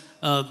these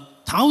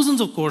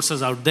thousands of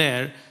courses out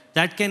there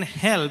that can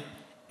help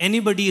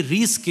anybody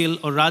reskill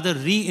or rather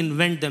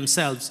reinvent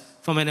themselves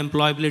from an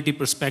employability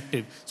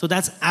perspective. So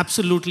that's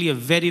absolutely a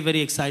very,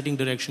 very exciting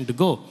direction to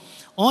go.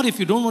 Or if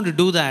you don't want to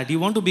do that, you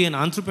want to be an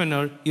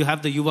entrepreneur, you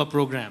have the Yuva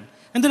program.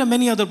 And there are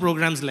many other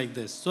programs like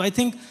this. So I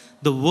think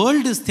the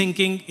world is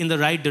thinking in the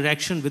right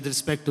direction with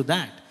respect to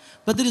that.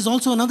 But there is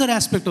also another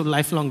aspect of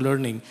lifelong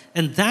learning,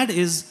 and that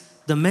is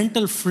the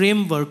mental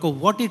framework of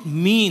what it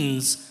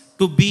means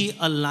to be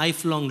a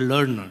lifelong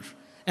learner.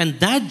 And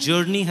that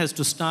journey has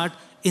to start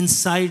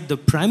inside the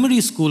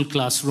primary school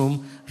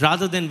classroom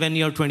rather than when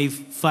you're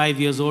 25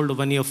 years old or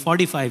when you're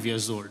 45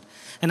 years old.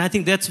 And I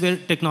think that's where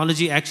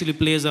technology actually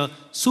plays a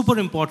super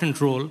important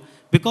role,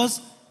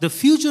 because the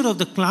future of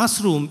the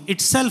classroom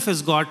itself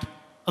has got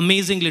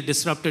amazingly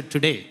disrupted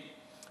today.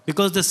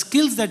 Because the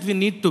skills that we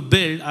need to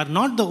build are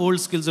not the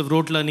old skills of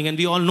rote learning, and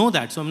we all know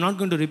that, so I'm not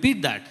going to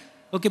repeat that.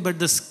 Okay, but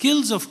the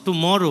skills of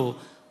tomorrow,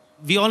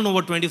 we all know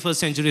what 21st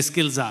century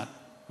skills are.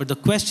 But the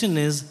question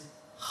is,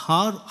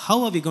 how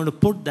are we going to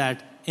put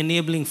that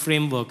enabling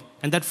framework?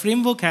 And that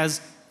framework has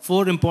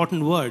 4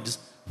 important words.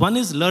 One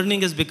is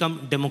learning has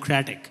become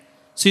democratic.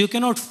 So you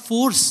cannot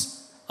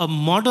force a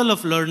model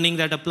of learning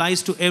that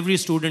applies to every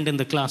student in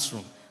the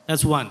classroom.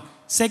 That's one.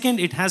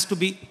 Second, it has to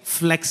be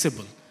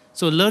flexible.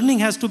 So learning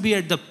has to be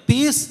at the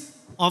pace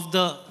of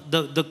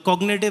the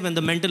cognitive and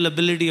the mental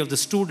ability of the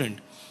student.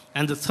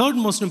 And the third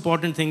most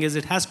important thing is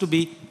it has to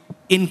be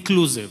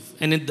inclusive.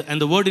 And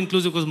the word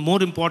inclusive was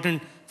more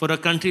important for a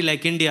country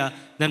like India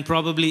than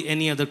probably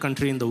any other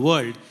country in the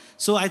world.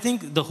 So I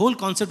think the whole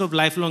concept of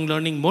lifelong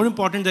learning, more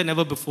important than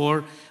ever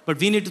before, but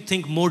we need to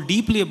think more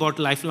deeply about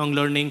lifelong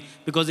learning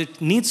because it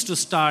needs to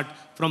start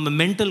from a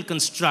mental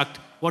construct,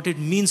 what it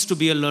means to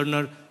be a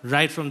learner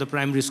right from the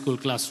primary school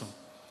classroom.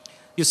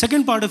 Your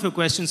second part of your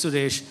question,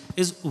 Suresh,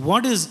 is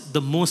what is the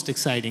most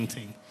exciting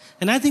thing?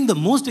 And I think the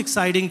most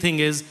exciting thing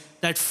is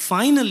that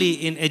finally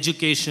in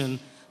education,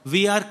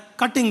 we are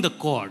cutting the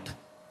cord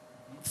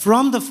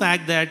from the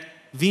fact that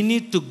we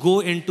need to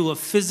go into a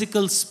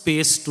physical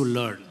space to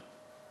learn.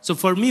 So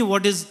for me,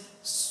 what is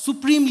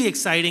supremely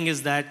exciting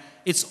is that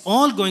it's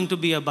all going to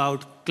be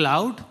about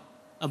cloud,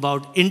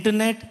 about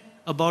internet,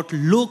 about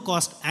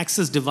low-cost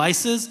access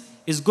devices.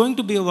 It's going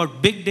to be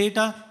about big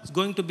data. It's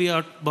going to be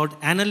about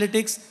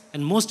analytics.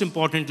 And most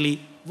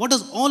importantly, what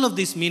does all of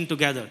this mean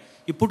together?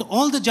 You put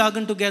all the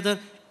jargon together,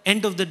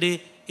 end of the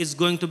day, it's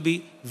going to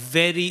be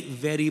very,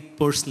 very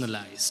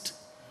personalized.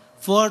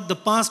 For the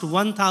past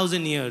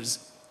 1,000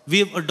 years, we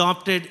have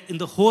adopted in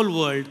the whole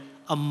world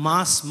a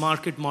mass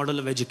market model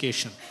of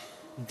education.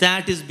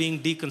 That is being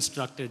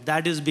deconstructed,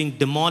 that is being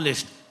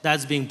demolished,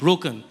 that's being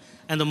broken.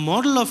 And the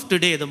model of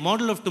today, the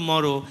model of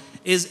tomorrow,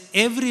 is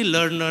every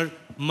learner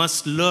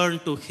must learn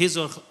to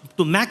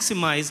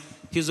maximize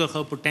his or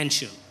her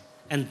potential.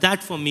 And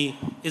that for me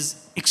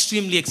is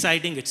extremely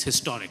exciting, it's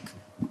historic.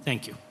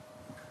 Thank you.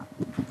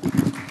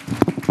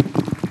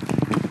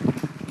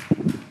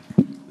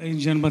 Ladies and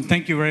gentlemen,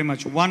 thank you very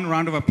much. One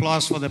round of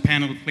applause for the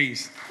panel,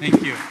 please.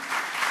 Thank you.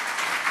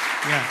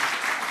 Yeah,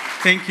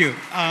 thank you.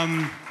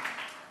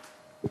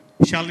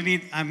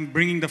 Shalini, I'm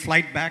bringing the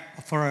flight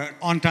back for an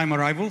on-time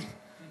arrival.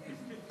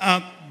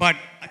 But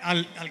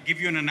I'll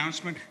give you an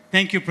announcement.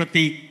 Thank you,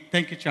 Prateek.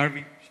 Thank you,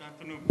 Charvi,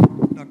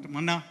 Shantanu, Dr.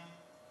 Manna,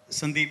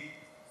 Sandeep,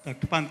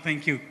 Dr. Pant,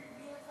 thank you.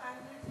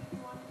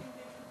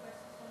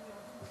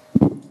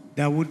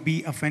 That would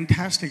be a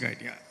fantastic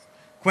idea.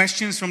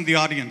 Questions from the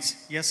audience?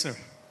 Yes, sir.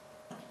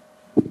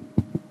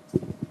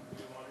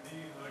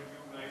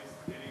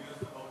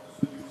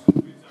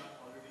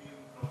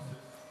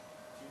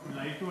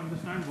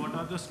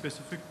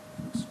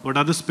 What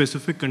are the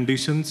specific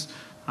conditions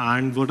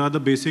and what are the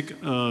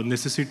basic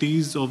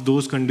necessities of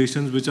those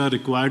conditions which are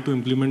required to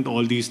implement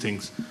all these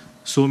things?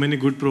 So many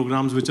good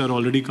programs which are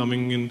already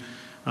coming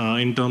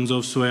in terms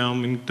of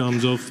Swayam, in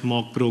terms of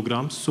mock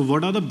programs. So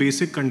what are the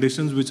basic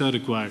conditions which are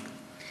required?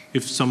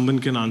 If someone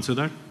can answer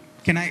that.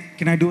 Can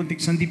I do one thing?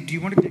 Sandeep, do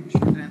you want to take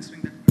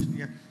answering that question?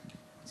 Yeah.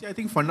 See, I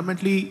think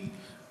fundamentally,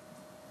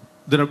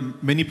 there are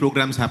many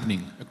programs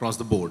happening across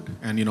the board.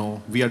 And,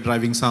 we are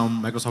driving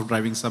some, Microsoft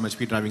driving some,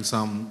 HP driving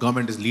some,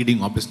 government is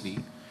leading, obviously.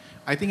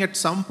 I think at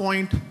some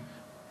point,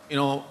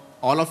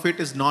 all of it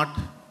is not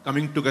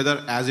coming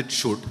together as it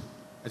should.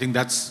 I think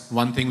that's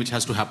one thing which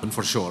has to happen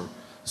for sure.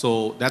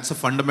 So that's a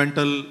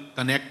fundamental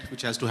connect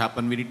which has to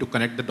happen. We need to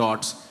connect the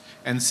dots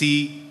and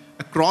see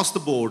across the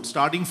board,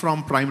 starting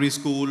from primary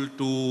school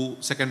to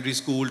secondary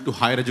school to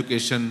higher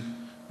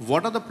education,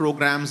 what are the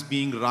programs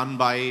being run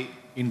by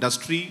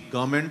industry,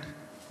 government,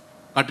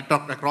 cut it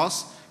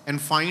across, and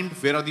find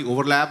where are the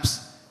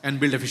overlaps and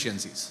build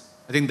efficiencies.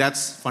 I think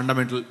that's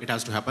fundamental, it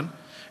has to happen.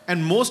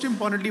 And most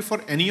importantly,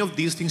 for any of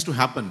these things to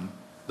happen,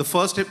 the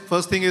first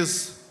thing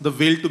is the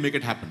will to make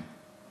it happen.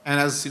 And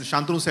as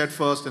Shantanu said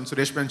first, and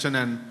Suresh mentioned,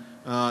 and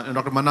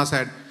Dr. Manna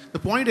said, the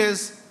point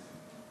is,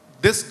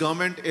 this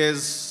government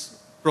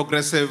is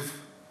progressive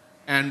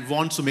and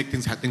wants to make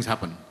things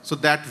happen. So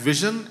that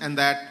vision and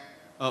that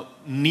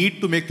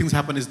need to make things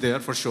happen is there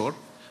for sure.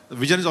 The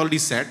vision is already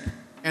set,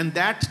 and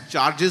that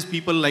charges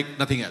people like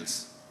nothing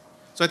else.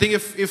 So I think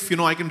if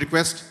I can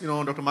request,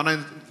 Dr.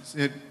 Manna,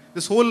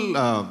 this whole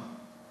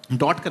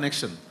dot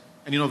connection,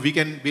 and we'll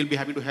be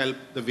happy to help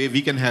the way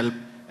we can help,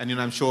 and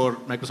I'm sure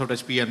Microsoft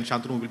HP and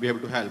Shantanu will be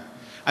able to help.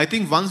 I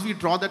think once we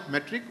draw that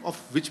metric of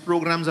which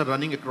programs are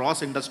running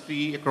across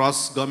industry,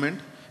 across government,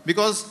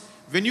 because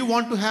when you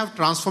want to have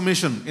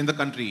transformation in the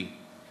country,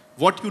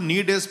 what you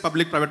need is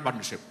public-private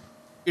partnership.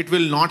 It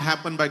will not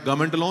happen by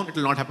government alone, it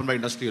will not happen by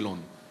industry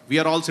alone. We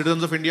are all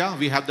citizens of India,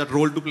 we have that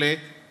role to play,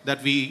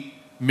 that we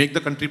make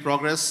the country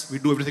progress, we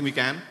do everything we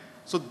can.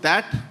 So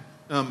that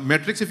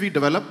metrics if we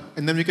develop,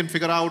 and then we can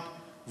figure out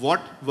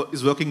what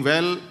is working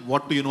well,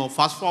 what to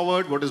fast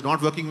forward, what is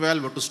not working well,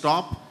 what to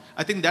stop.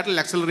 I think that will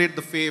accelerate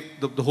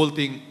the whole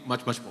thing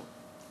much, much more.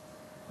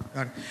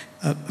 Got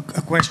it.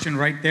 A question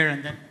right there,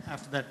 and then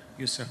after that,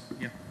 you, sir.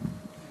 Yeah.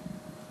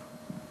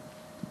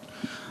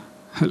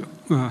 Hello.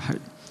 Hi.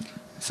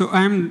 So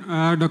I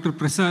am Dr.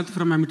 Prasad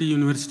from Amity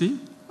University.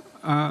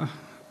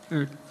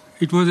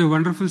 It was a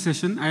wonderful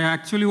session. I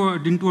actually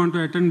didn't want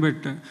to attend, but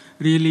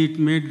really it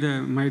made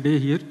my day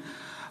here.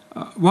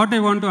 What I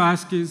want to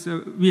ask is,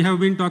 we have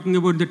been talking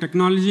about the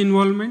technology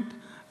involvement.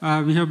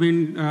 We have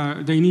been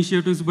the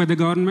initiatives by the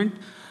government.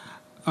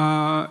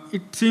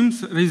 It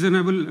seems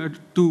reasonable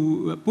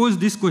to pose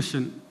this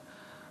question,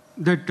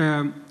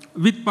 that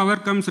with power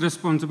comes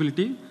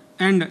responsibility,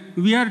 and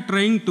we are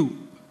trying to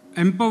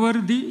empower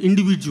the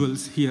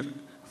individuals here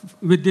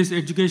with this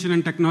education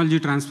and technology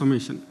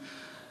transformation.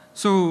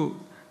 So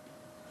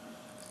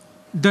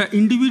the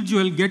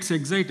individual gets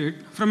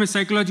excited from a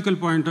psychological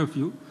point of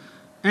view,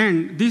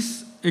 and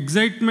this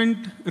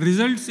excitement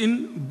results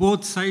in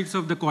both sides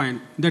of the coin.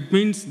 That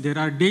means there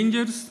are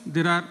dangers,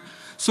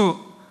 so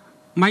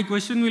my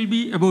question will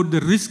be about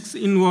the risks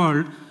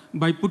involved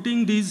by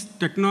putting these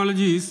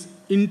technologies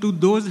into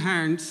those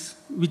hands,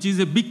 which is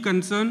a big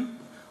concern,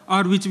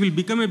 or which will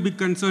become a big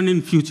concern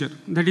in future.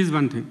 That is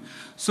one thing.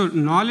 So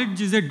knowledge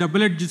is a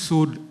double-edged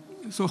sword.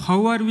 So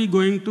how are we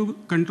going to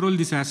control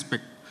this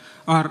aspect,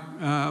 or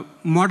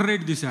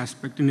moderate this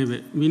aspect in a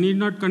way? We need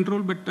not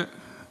control, but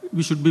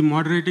we should be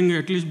moderating,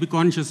 at least be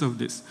conscious of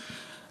this.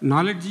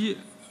 Technology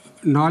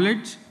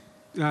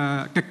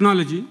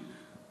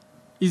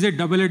is a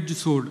double-edged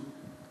sword.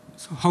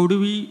 So how do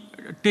we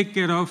take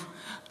care of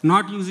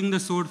not using the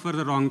sword for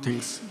the wrong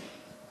things?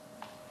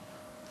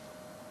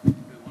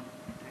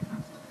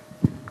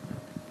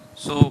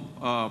 So,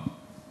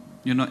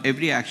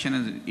 every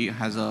action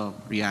has a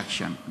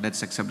reaction.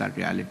 Let's accept that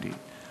reality.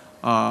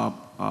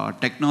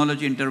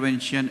 Technology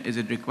intervention, is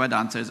it required? The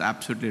answer is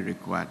absolutely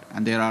required.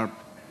 And there are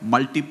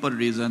multiple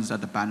reasons that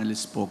the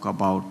panelists spoke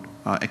about: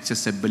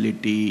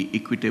 accessibility,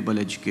 equitable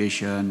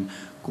education,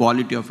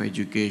 quality of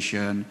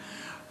education.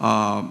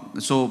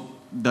 So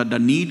the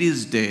need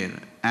is there,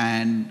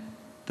 and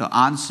the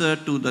answer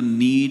to the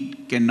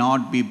need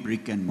cannot be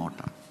brick and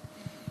mortar.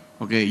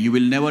 Okay, you will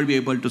never be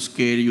able to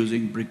scale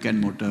using brick and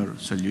mortar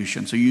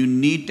solutions. So you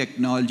need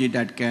technology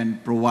that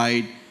can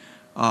provide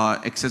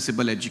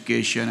accessible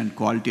education and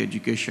quality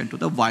education to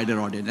the wider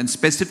audience, and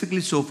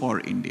specifically so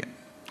for India,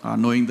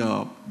 knowing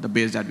the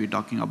base that we're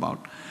talking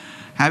about.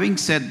 Having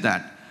said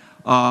that,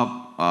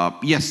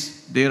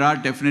 yes, there are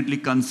definitely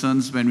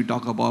concerns when we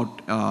talk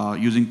about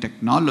using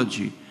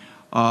technology,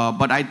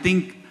 but I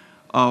think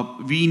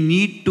we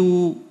need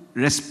to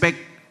respect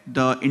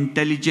the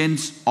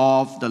intelligence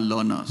of the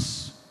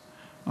learners.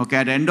 Okay,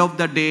 at the end of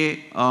the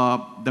day,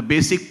 the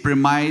basic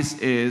premise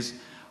is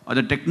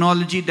the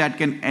technology that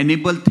can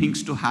enable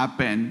things to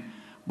happen,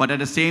 but at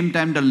the same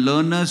time, the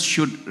learners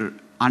should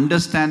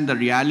understand the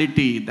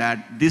reality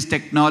that this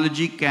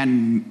technology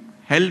can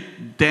help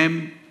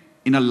them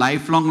in a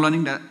lifelong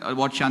learning,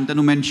 what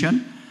Shantanu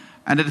mentioned.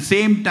 And at the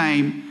same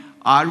time,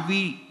 are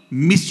we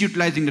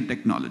misutilizing the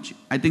technology?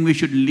 I think we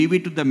should leave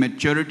it to the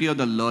maturity of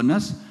the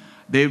learners.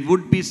 There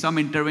would be some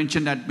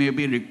intervention that may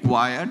be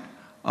required,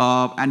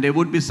 and there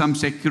would be some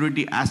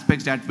security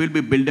aspects that will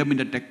be built up in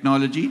the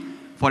technology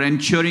for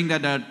ensuring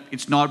that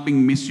it's not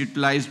being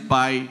misutilized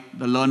by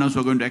the learners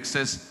who are going to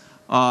access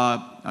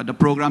the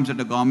programs that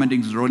the government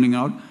is rolling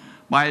out.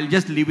 But I'll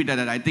just leave it at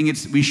that. I think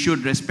we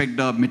should respect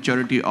the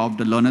maturity of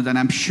the learners, and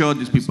I'm sure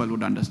these people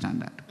would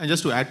understand that. And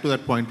just to add to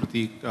that point,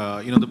 Prateek,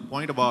 the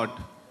point about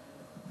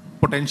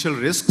potential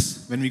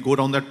risks when we go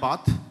down that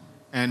path,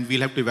 and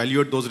we'll have to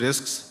evaluate those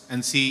risks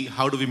and see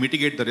how do we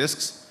mitigate the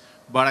risks.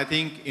 But I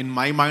think in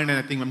my mind, and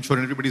I think I'm sure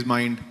in everybody's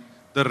mind,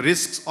 the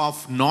risks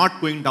of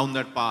not going down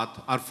that path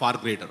are far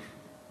greater.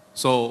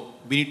 So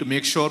we need to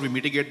make sure we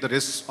mitigate the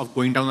risks of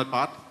going down that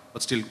path,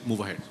 but still move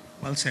ahead.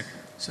 Well said.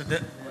 So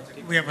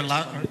we have a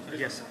lot.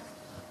 Yes.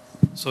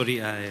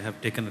 Sorry, I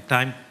have taken the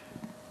time.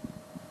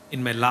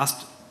 In my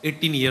last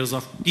 18 years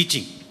of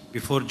teaching,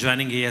 before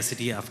joining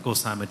AICTE, of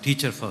course, I'm a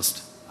teacher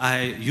first.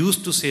 I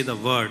used to say the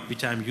word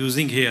which I'm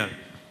using here.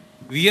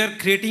 We are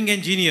creating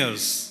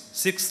engineers.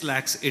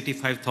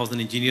 6,85,000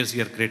 engineers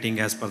we are creating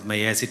as per my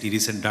AICTE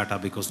recent data,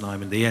 because now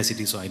I'm in the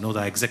AICTE, so I know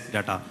the exact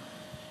data.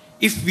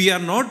 If we are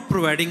not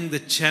providing the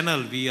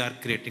channel, we are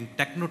creating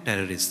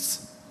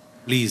techno-terrorists.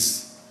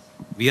 Please,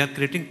 we are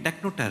creating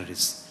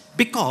techno-terrorists.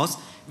 Because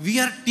we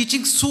are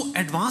teaching so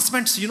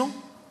advancements, you know.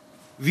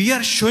 We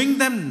are showing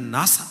them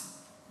NASA.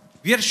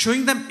 We are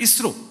showing them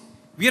ISRO.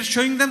 We are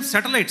showing them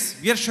satellites.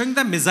 We are showing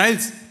them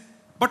missiles.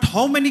 But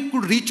how many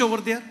could reach over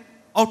there?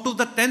 Out of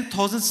the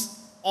 10,000s,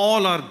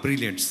 all are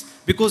brilliant.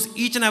 Because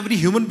each and every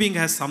human being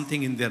has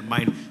something in their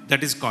mind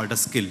that is called a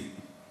skill.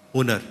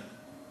 Hunar,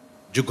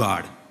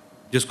 जुगाड़,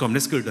 जिसको हमने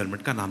skill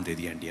development का नाम दे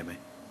दिया India में.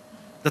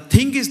 The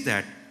thing is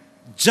that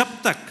जब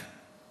तक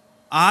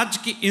आज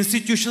की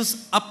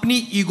इंस्टीट्यूशंस अपनी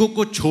ईगो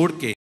को छोड़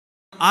के,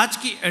 आज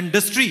की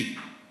इंडस्ट्री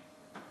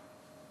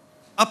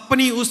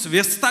अपनी उस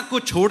व्यस्तता को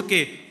छोड़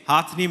के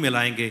हाथ नहीं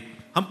मिलाएंगे,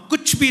 हम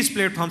कुछ भी इस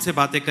प्लेटफॉर्म से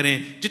बातें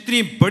करें,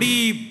 जितनी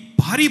बड़ी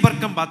भारी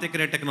भरकम बातें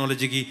करें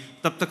टेक्नोलॉजी की,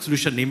 तब तक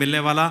सोल्यूशन नहीं मिलने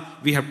वाला.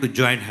 We have to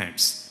join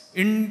hands.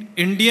 In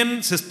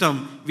Indian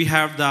system we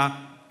have the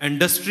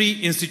industry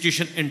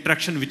institution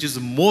interaction, which is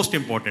most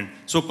important,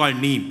 so-called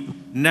NEEM,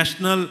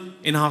 National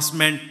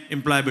Enhancement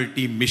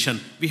Employability Mission.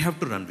 We have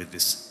to run with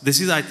this.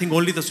 This is, I think,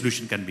 only the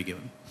solution can be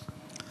given.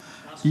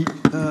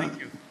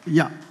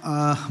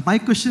 My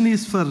question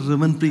is for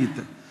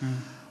Manpreet.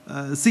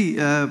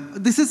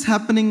 This is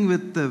happening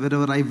with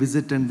wherever I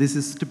visit, and this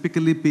is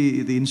typically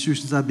the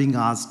institutions are being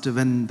asked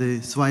when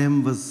the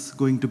SWAYAM was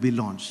going to be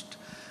launched.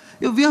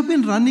 We have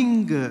been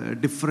running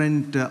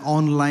different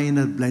online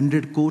or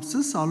blended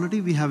courses. Already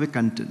we have a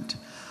content.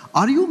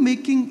 Are you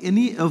making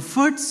any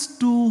efforts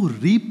to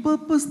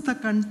repurpose the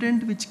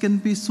content which can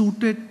be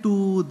suited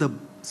to the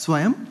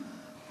SWAYAM?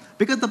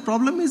 Because the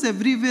problem is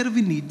everywhere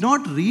we need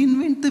not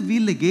reinvent the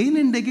wheel again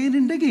and again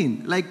and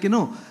again. Like,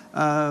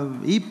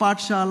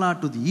 E-Pathshala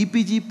to the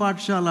EPG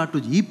Pathshala to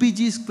the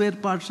EPG Square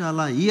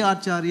Pathshala,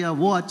 E-Acharya,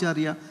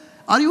 O-Acharya.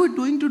 Are you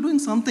doing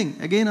something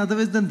again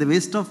otherwise than the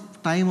waste of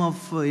time of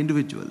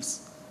individuals?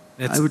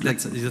 That's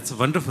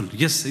wonderful.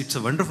 Yes, it's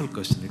a wonderful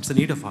question. It's a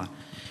need of our.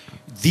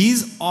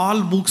 These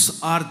all MOOCs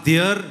are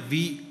there.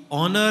 We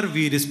honor,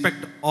 we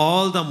respect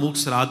all the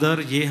MOOCs.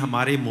 Rather, ये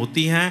हमारे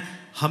मोती हैं.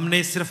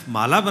 हमने सिर्फ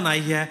माला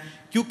बनाई है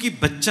क्योंकि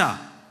बच्चा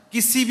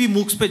किसी भी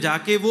MOOCs पे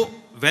जाके वो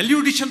value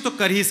addition तो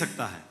कर ही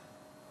सकता है.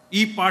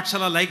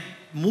 E-Pathshala like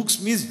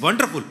MOOCs means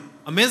wonderful,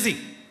 amazing,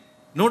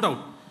 no doubt.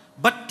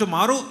 But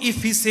tomorrow,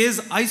 if he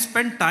says, I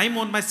spent time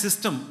on my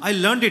system, I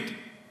learned it,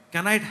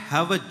 can I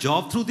have a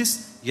job through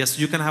this? Yes,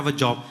 you can have a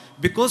job.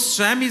 Because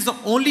SWAYAM is the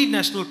only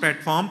national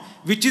platform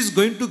which is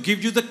going to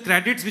give you the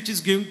credits, which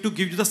is going to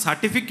give you the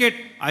certificate,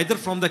 either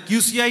from the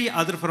QCI,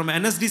 either from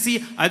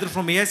NSDC, either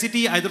from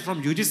AICTE, either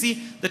from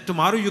UGC, that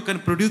tomorrow you can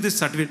produce this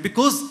certificate.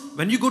 Because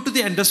when you go to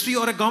the industry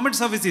or a government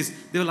services,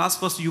 they will ask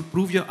first, you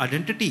prove your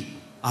identity.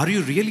 Are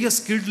you really a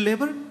skilled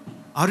labor?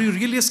 Are you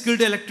really a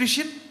skilled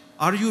electrician?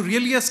 Are you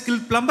really a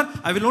skilled plumber?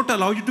 I will not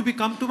allow you to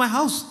come to my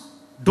house.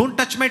 Don't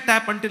touch my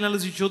tap until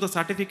unless you show the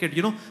certificate.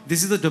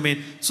 This is the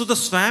domain. So the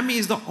SWAYAM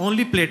is the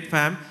only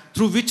platform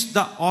through which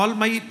all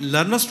my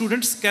learner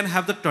students can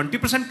have the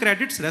 20%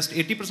 credits, rest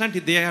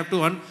 80% they have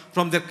to earn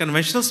from their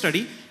conventional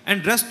study,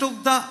 and rest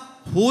of the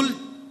whole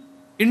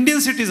Indian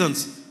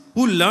citizens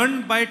who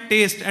learn by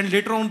taste and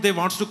later on they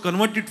want to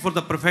convert it for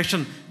the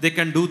profession, they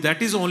can do. That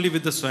is only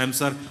with the SWAYAM,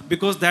 sir,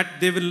 because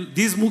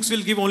these MOOCs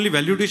will give only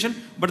value addition,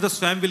 but the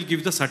SWAYAM will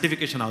give the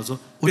certification also.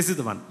 This is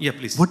the one. Yeah,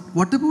 please.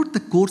 What about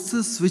the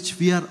courses which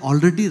we are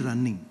already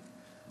running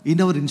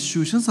in our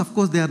institutions? Of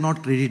course, they are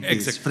not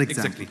credit-based, for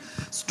example. Exactly.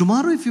 So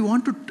tomorrow, if you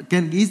want to,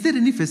 is there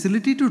any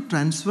facility to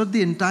transfer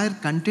the entire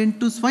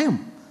content to SWAYAM?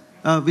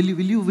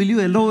 Will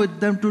you allow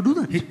them to do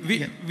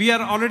that? We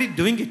are already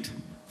doing it.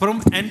 From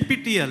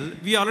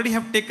NPTEL, we already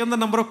have taken the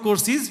number of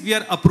courses, we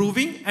are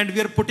approving and we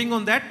are putting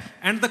on that,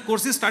 and the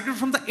courses started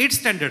from the 8th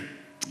standard.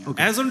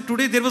 Okay. As on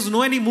today, there was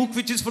no any MOOC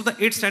which is for the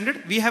 8th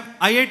standard. We have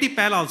IIT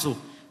PAL also.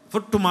 For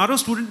tomorrow,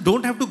 students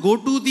don't have to go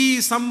to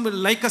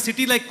a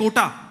city like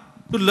Kota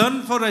to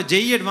learn for a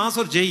JEE Advanced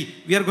or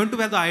JEE. We are going to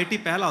have the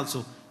IIT PAL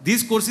also.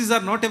 These courses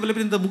are not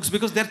available in the MOOCs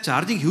because they are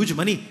charging huge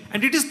money,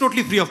 and it is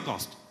totally free of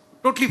cost.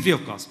 Totally free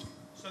of cost.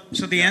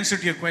 So the answer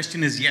to your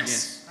question is yes.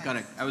 Yes.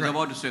 Correct. I was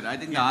about to say that. I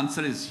think the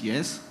answer is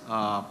yes.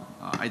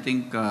 I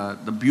think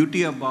the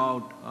beauty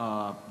about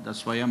the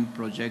SWAYAM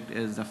project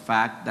is the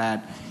fact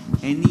that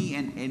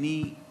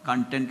any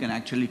content can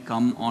actually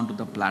come onto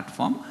the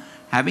platform.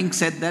 Having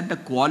said that, the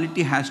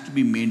quality has to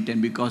be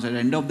maintained because at the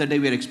end of the day,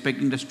 we are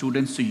expecting the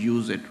students to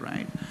use it,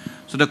 right?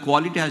 So the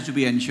quality has to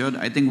be ensured.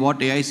 I think what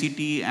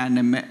AICT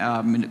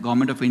and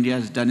Government of India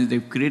has done is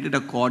they've created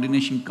a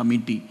coordination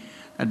committee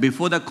that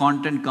before the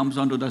content comes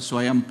onto the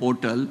SWAYAM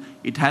portal,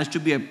 it has to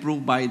be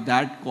approved by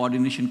that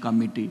coordination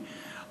committee,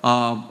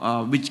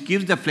 which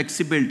gives the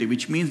flexibility,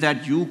 which means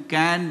that you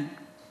can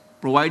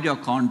provide your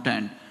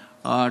content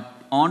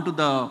onto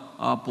the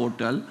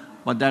portal,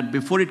 but that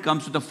before it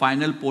comes to the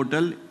final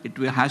portal,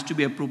 has to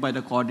be approved by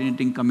the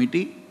coordinating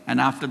committee, and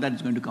after that,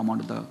 it's going to come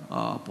onto the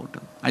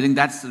portal. I think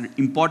that's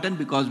important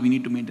because we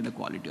need to maintain the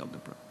quality of the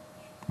product.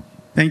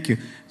 Thank you.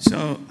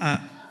 So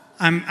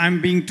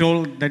I'm being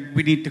told that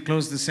we need to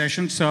close the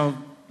session. So,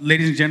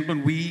 ladies and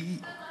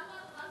gentlemen,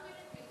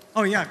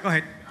 Oh yeah, go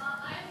ahead.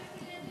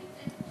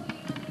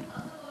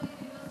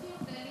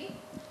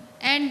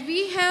 And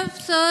we have,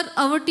 sir,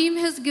 our team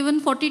has given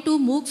 42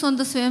 MOOCs on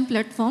the SWAYAM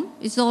platform.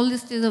 It's all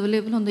this is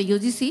available on the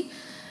UGC.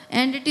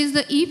 And it is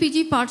the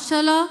EPG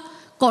Pathshala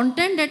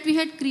content that we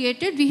had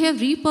created. We have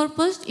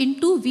repurposed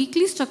into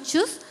weekly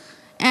structures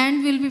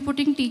and we'll be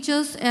putting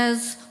teachers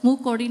as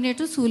MOOC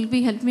coordinators who will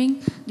be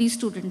helping these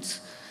students.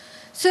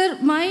 Sir,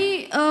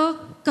 my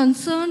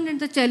concern and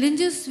the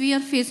challenges we are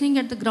facing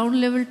at the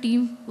ground level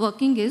team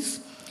working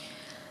is,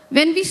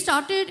 when we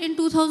started in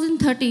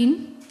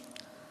 2013,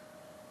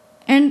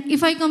 and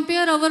if I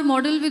compare our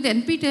model with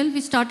NPTEL,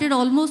 we started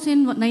almost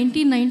in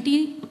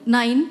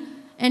 1999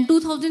 and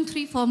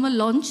 2003 formal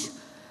launch.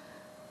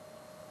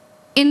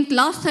 In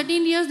last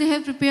 13 years, they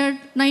have prepared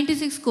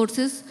 96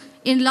 courses.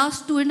 In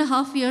last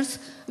 2.5 years,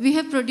 we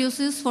have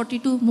produced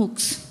 42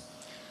 MOOCs.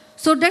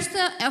 So that's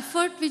the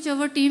effort which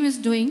our team is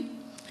doing.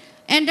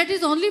 And that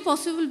is only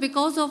possible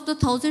because of the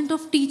thousands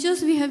of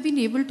teachers we have been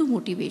able to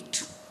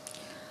motivate.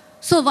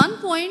 So one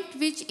point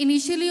which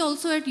initially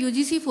also at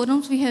UGC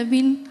forums we have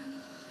been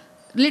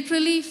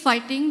literally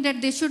fighting, that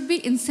there should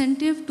be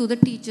incentive to the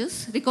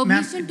teachers,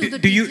 recognition to the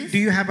teachers. Do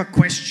you have a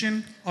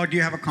question or do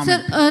you have a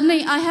comment? Sir, no,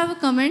 I have a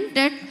comment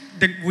that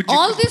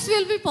all this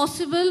will be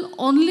possible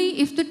only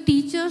if the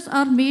teachers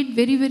are made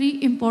very,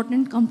 very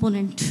important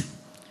component.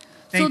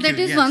 So that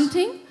is one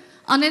thing.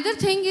 Another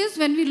thing is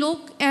when we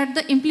look at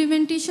the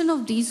implementation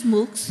of these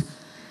MOOCs,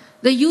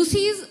 the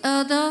UCs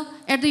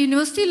at the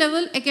university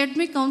level,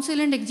 academic council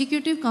and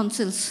executive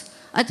councils,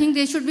 I think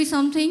there should be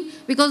something,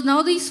 because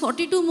now these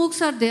 42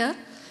 MOOCs are there,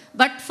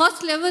 but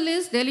first level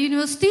is Delhi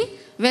University,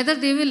 whether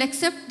they will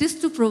accept this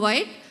to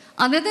provide.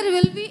 Another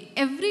will be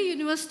every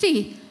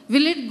university.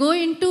 Will it go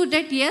into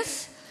that,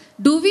 yes,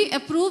 do we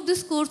approve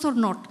this course or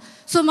not?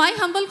 So my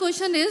humble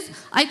question is,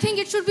 I think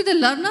it should be the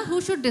learner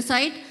who should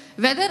decide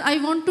whether I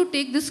want to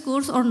take this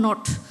course or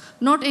not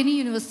any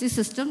university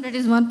system. That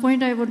is one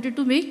point I wanted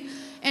to make.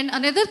 And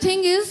another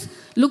thing is,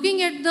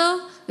 looking at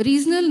the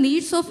regional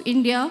needs of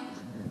India,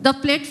 the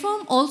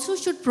platform also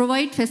should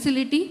provide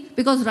facility,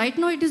 because right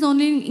now it is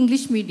only in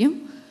English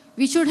medium.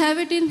 We should have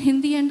it in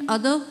Hindi and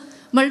other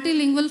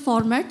multilingual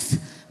formats,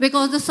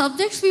 because the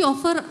subjects we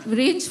offer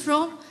range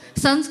from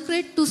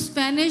Sanskrit to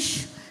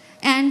Spanish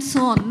and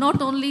so on,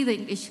 not only the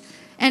English.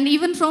 And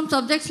even from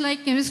subjects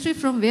like chemistry,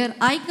 from where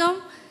I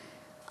come,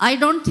 I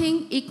don't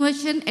think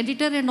equation,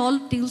 editor and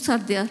all tools are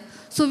there.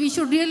 So we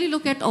should really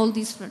look at all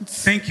these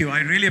fronts. Thank you. I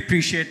really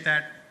appreciate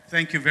that.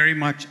 Thank you very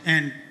much.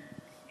 And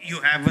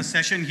you have a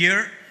session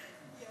here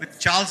with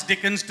Charles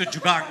Dickens to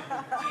Jugaad.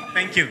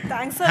 Thank you.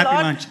 Thanks a Happy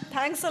lot. lunch.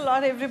 Thanks a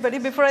lot, everybody.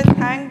 Before I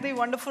thank the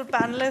wonderful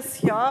panelists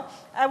here,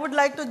 I would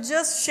like to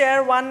just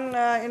share one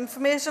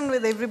information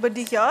with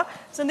everybody here.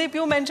 Sandeep,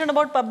 you mentioned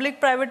about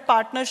public-private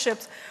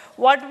partnerships.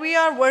 What we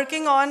are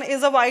working on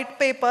is a white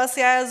paper.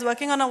 CII is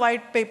working on a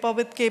white paper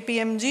with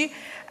KPMG.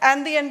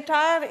 And the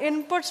entire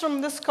inputs from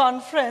this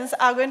conference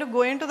are going to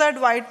go into that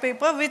white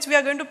paper, which we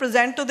are going to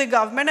present to the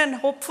government, and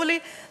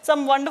hopefully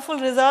some wonderful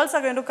results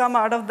are going to come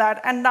out of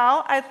that. And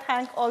now I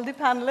thank all the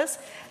panelists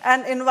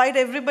and invite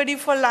everybody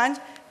for lunch.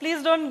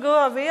 Please don't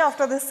go away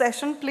after this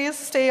session. Please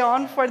stay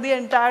on for the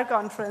entire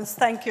conference.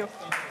 Thank you.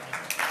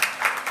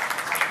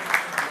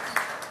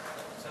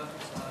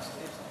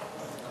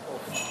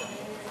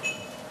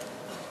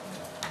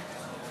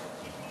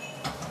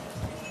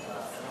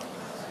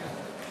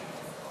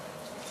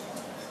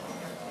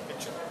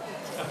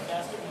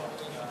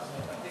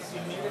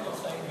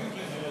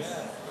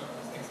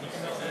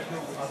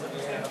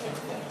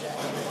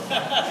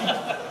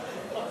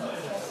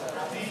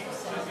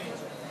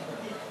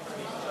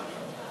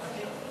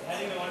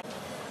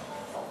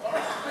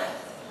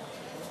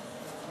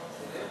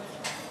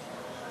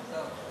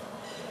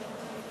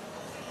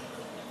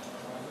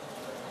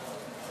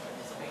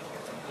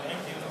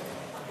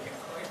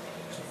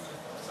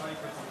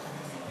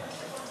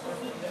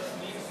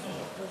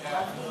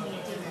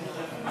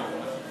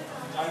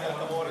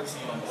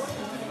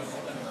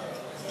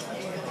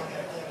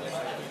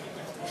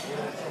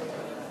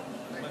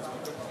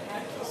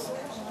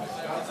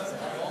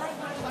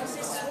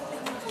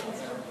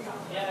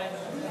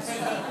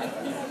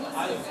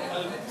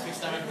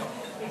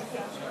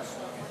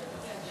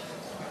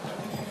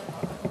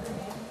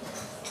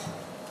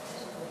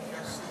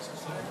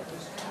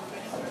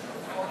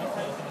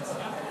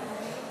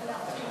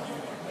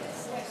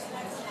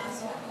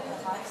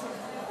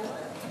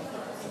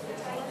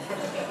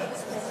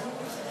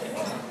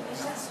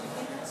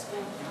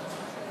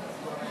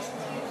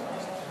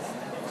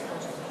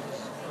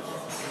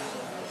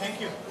 Thank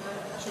you.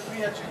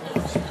 Shukriya.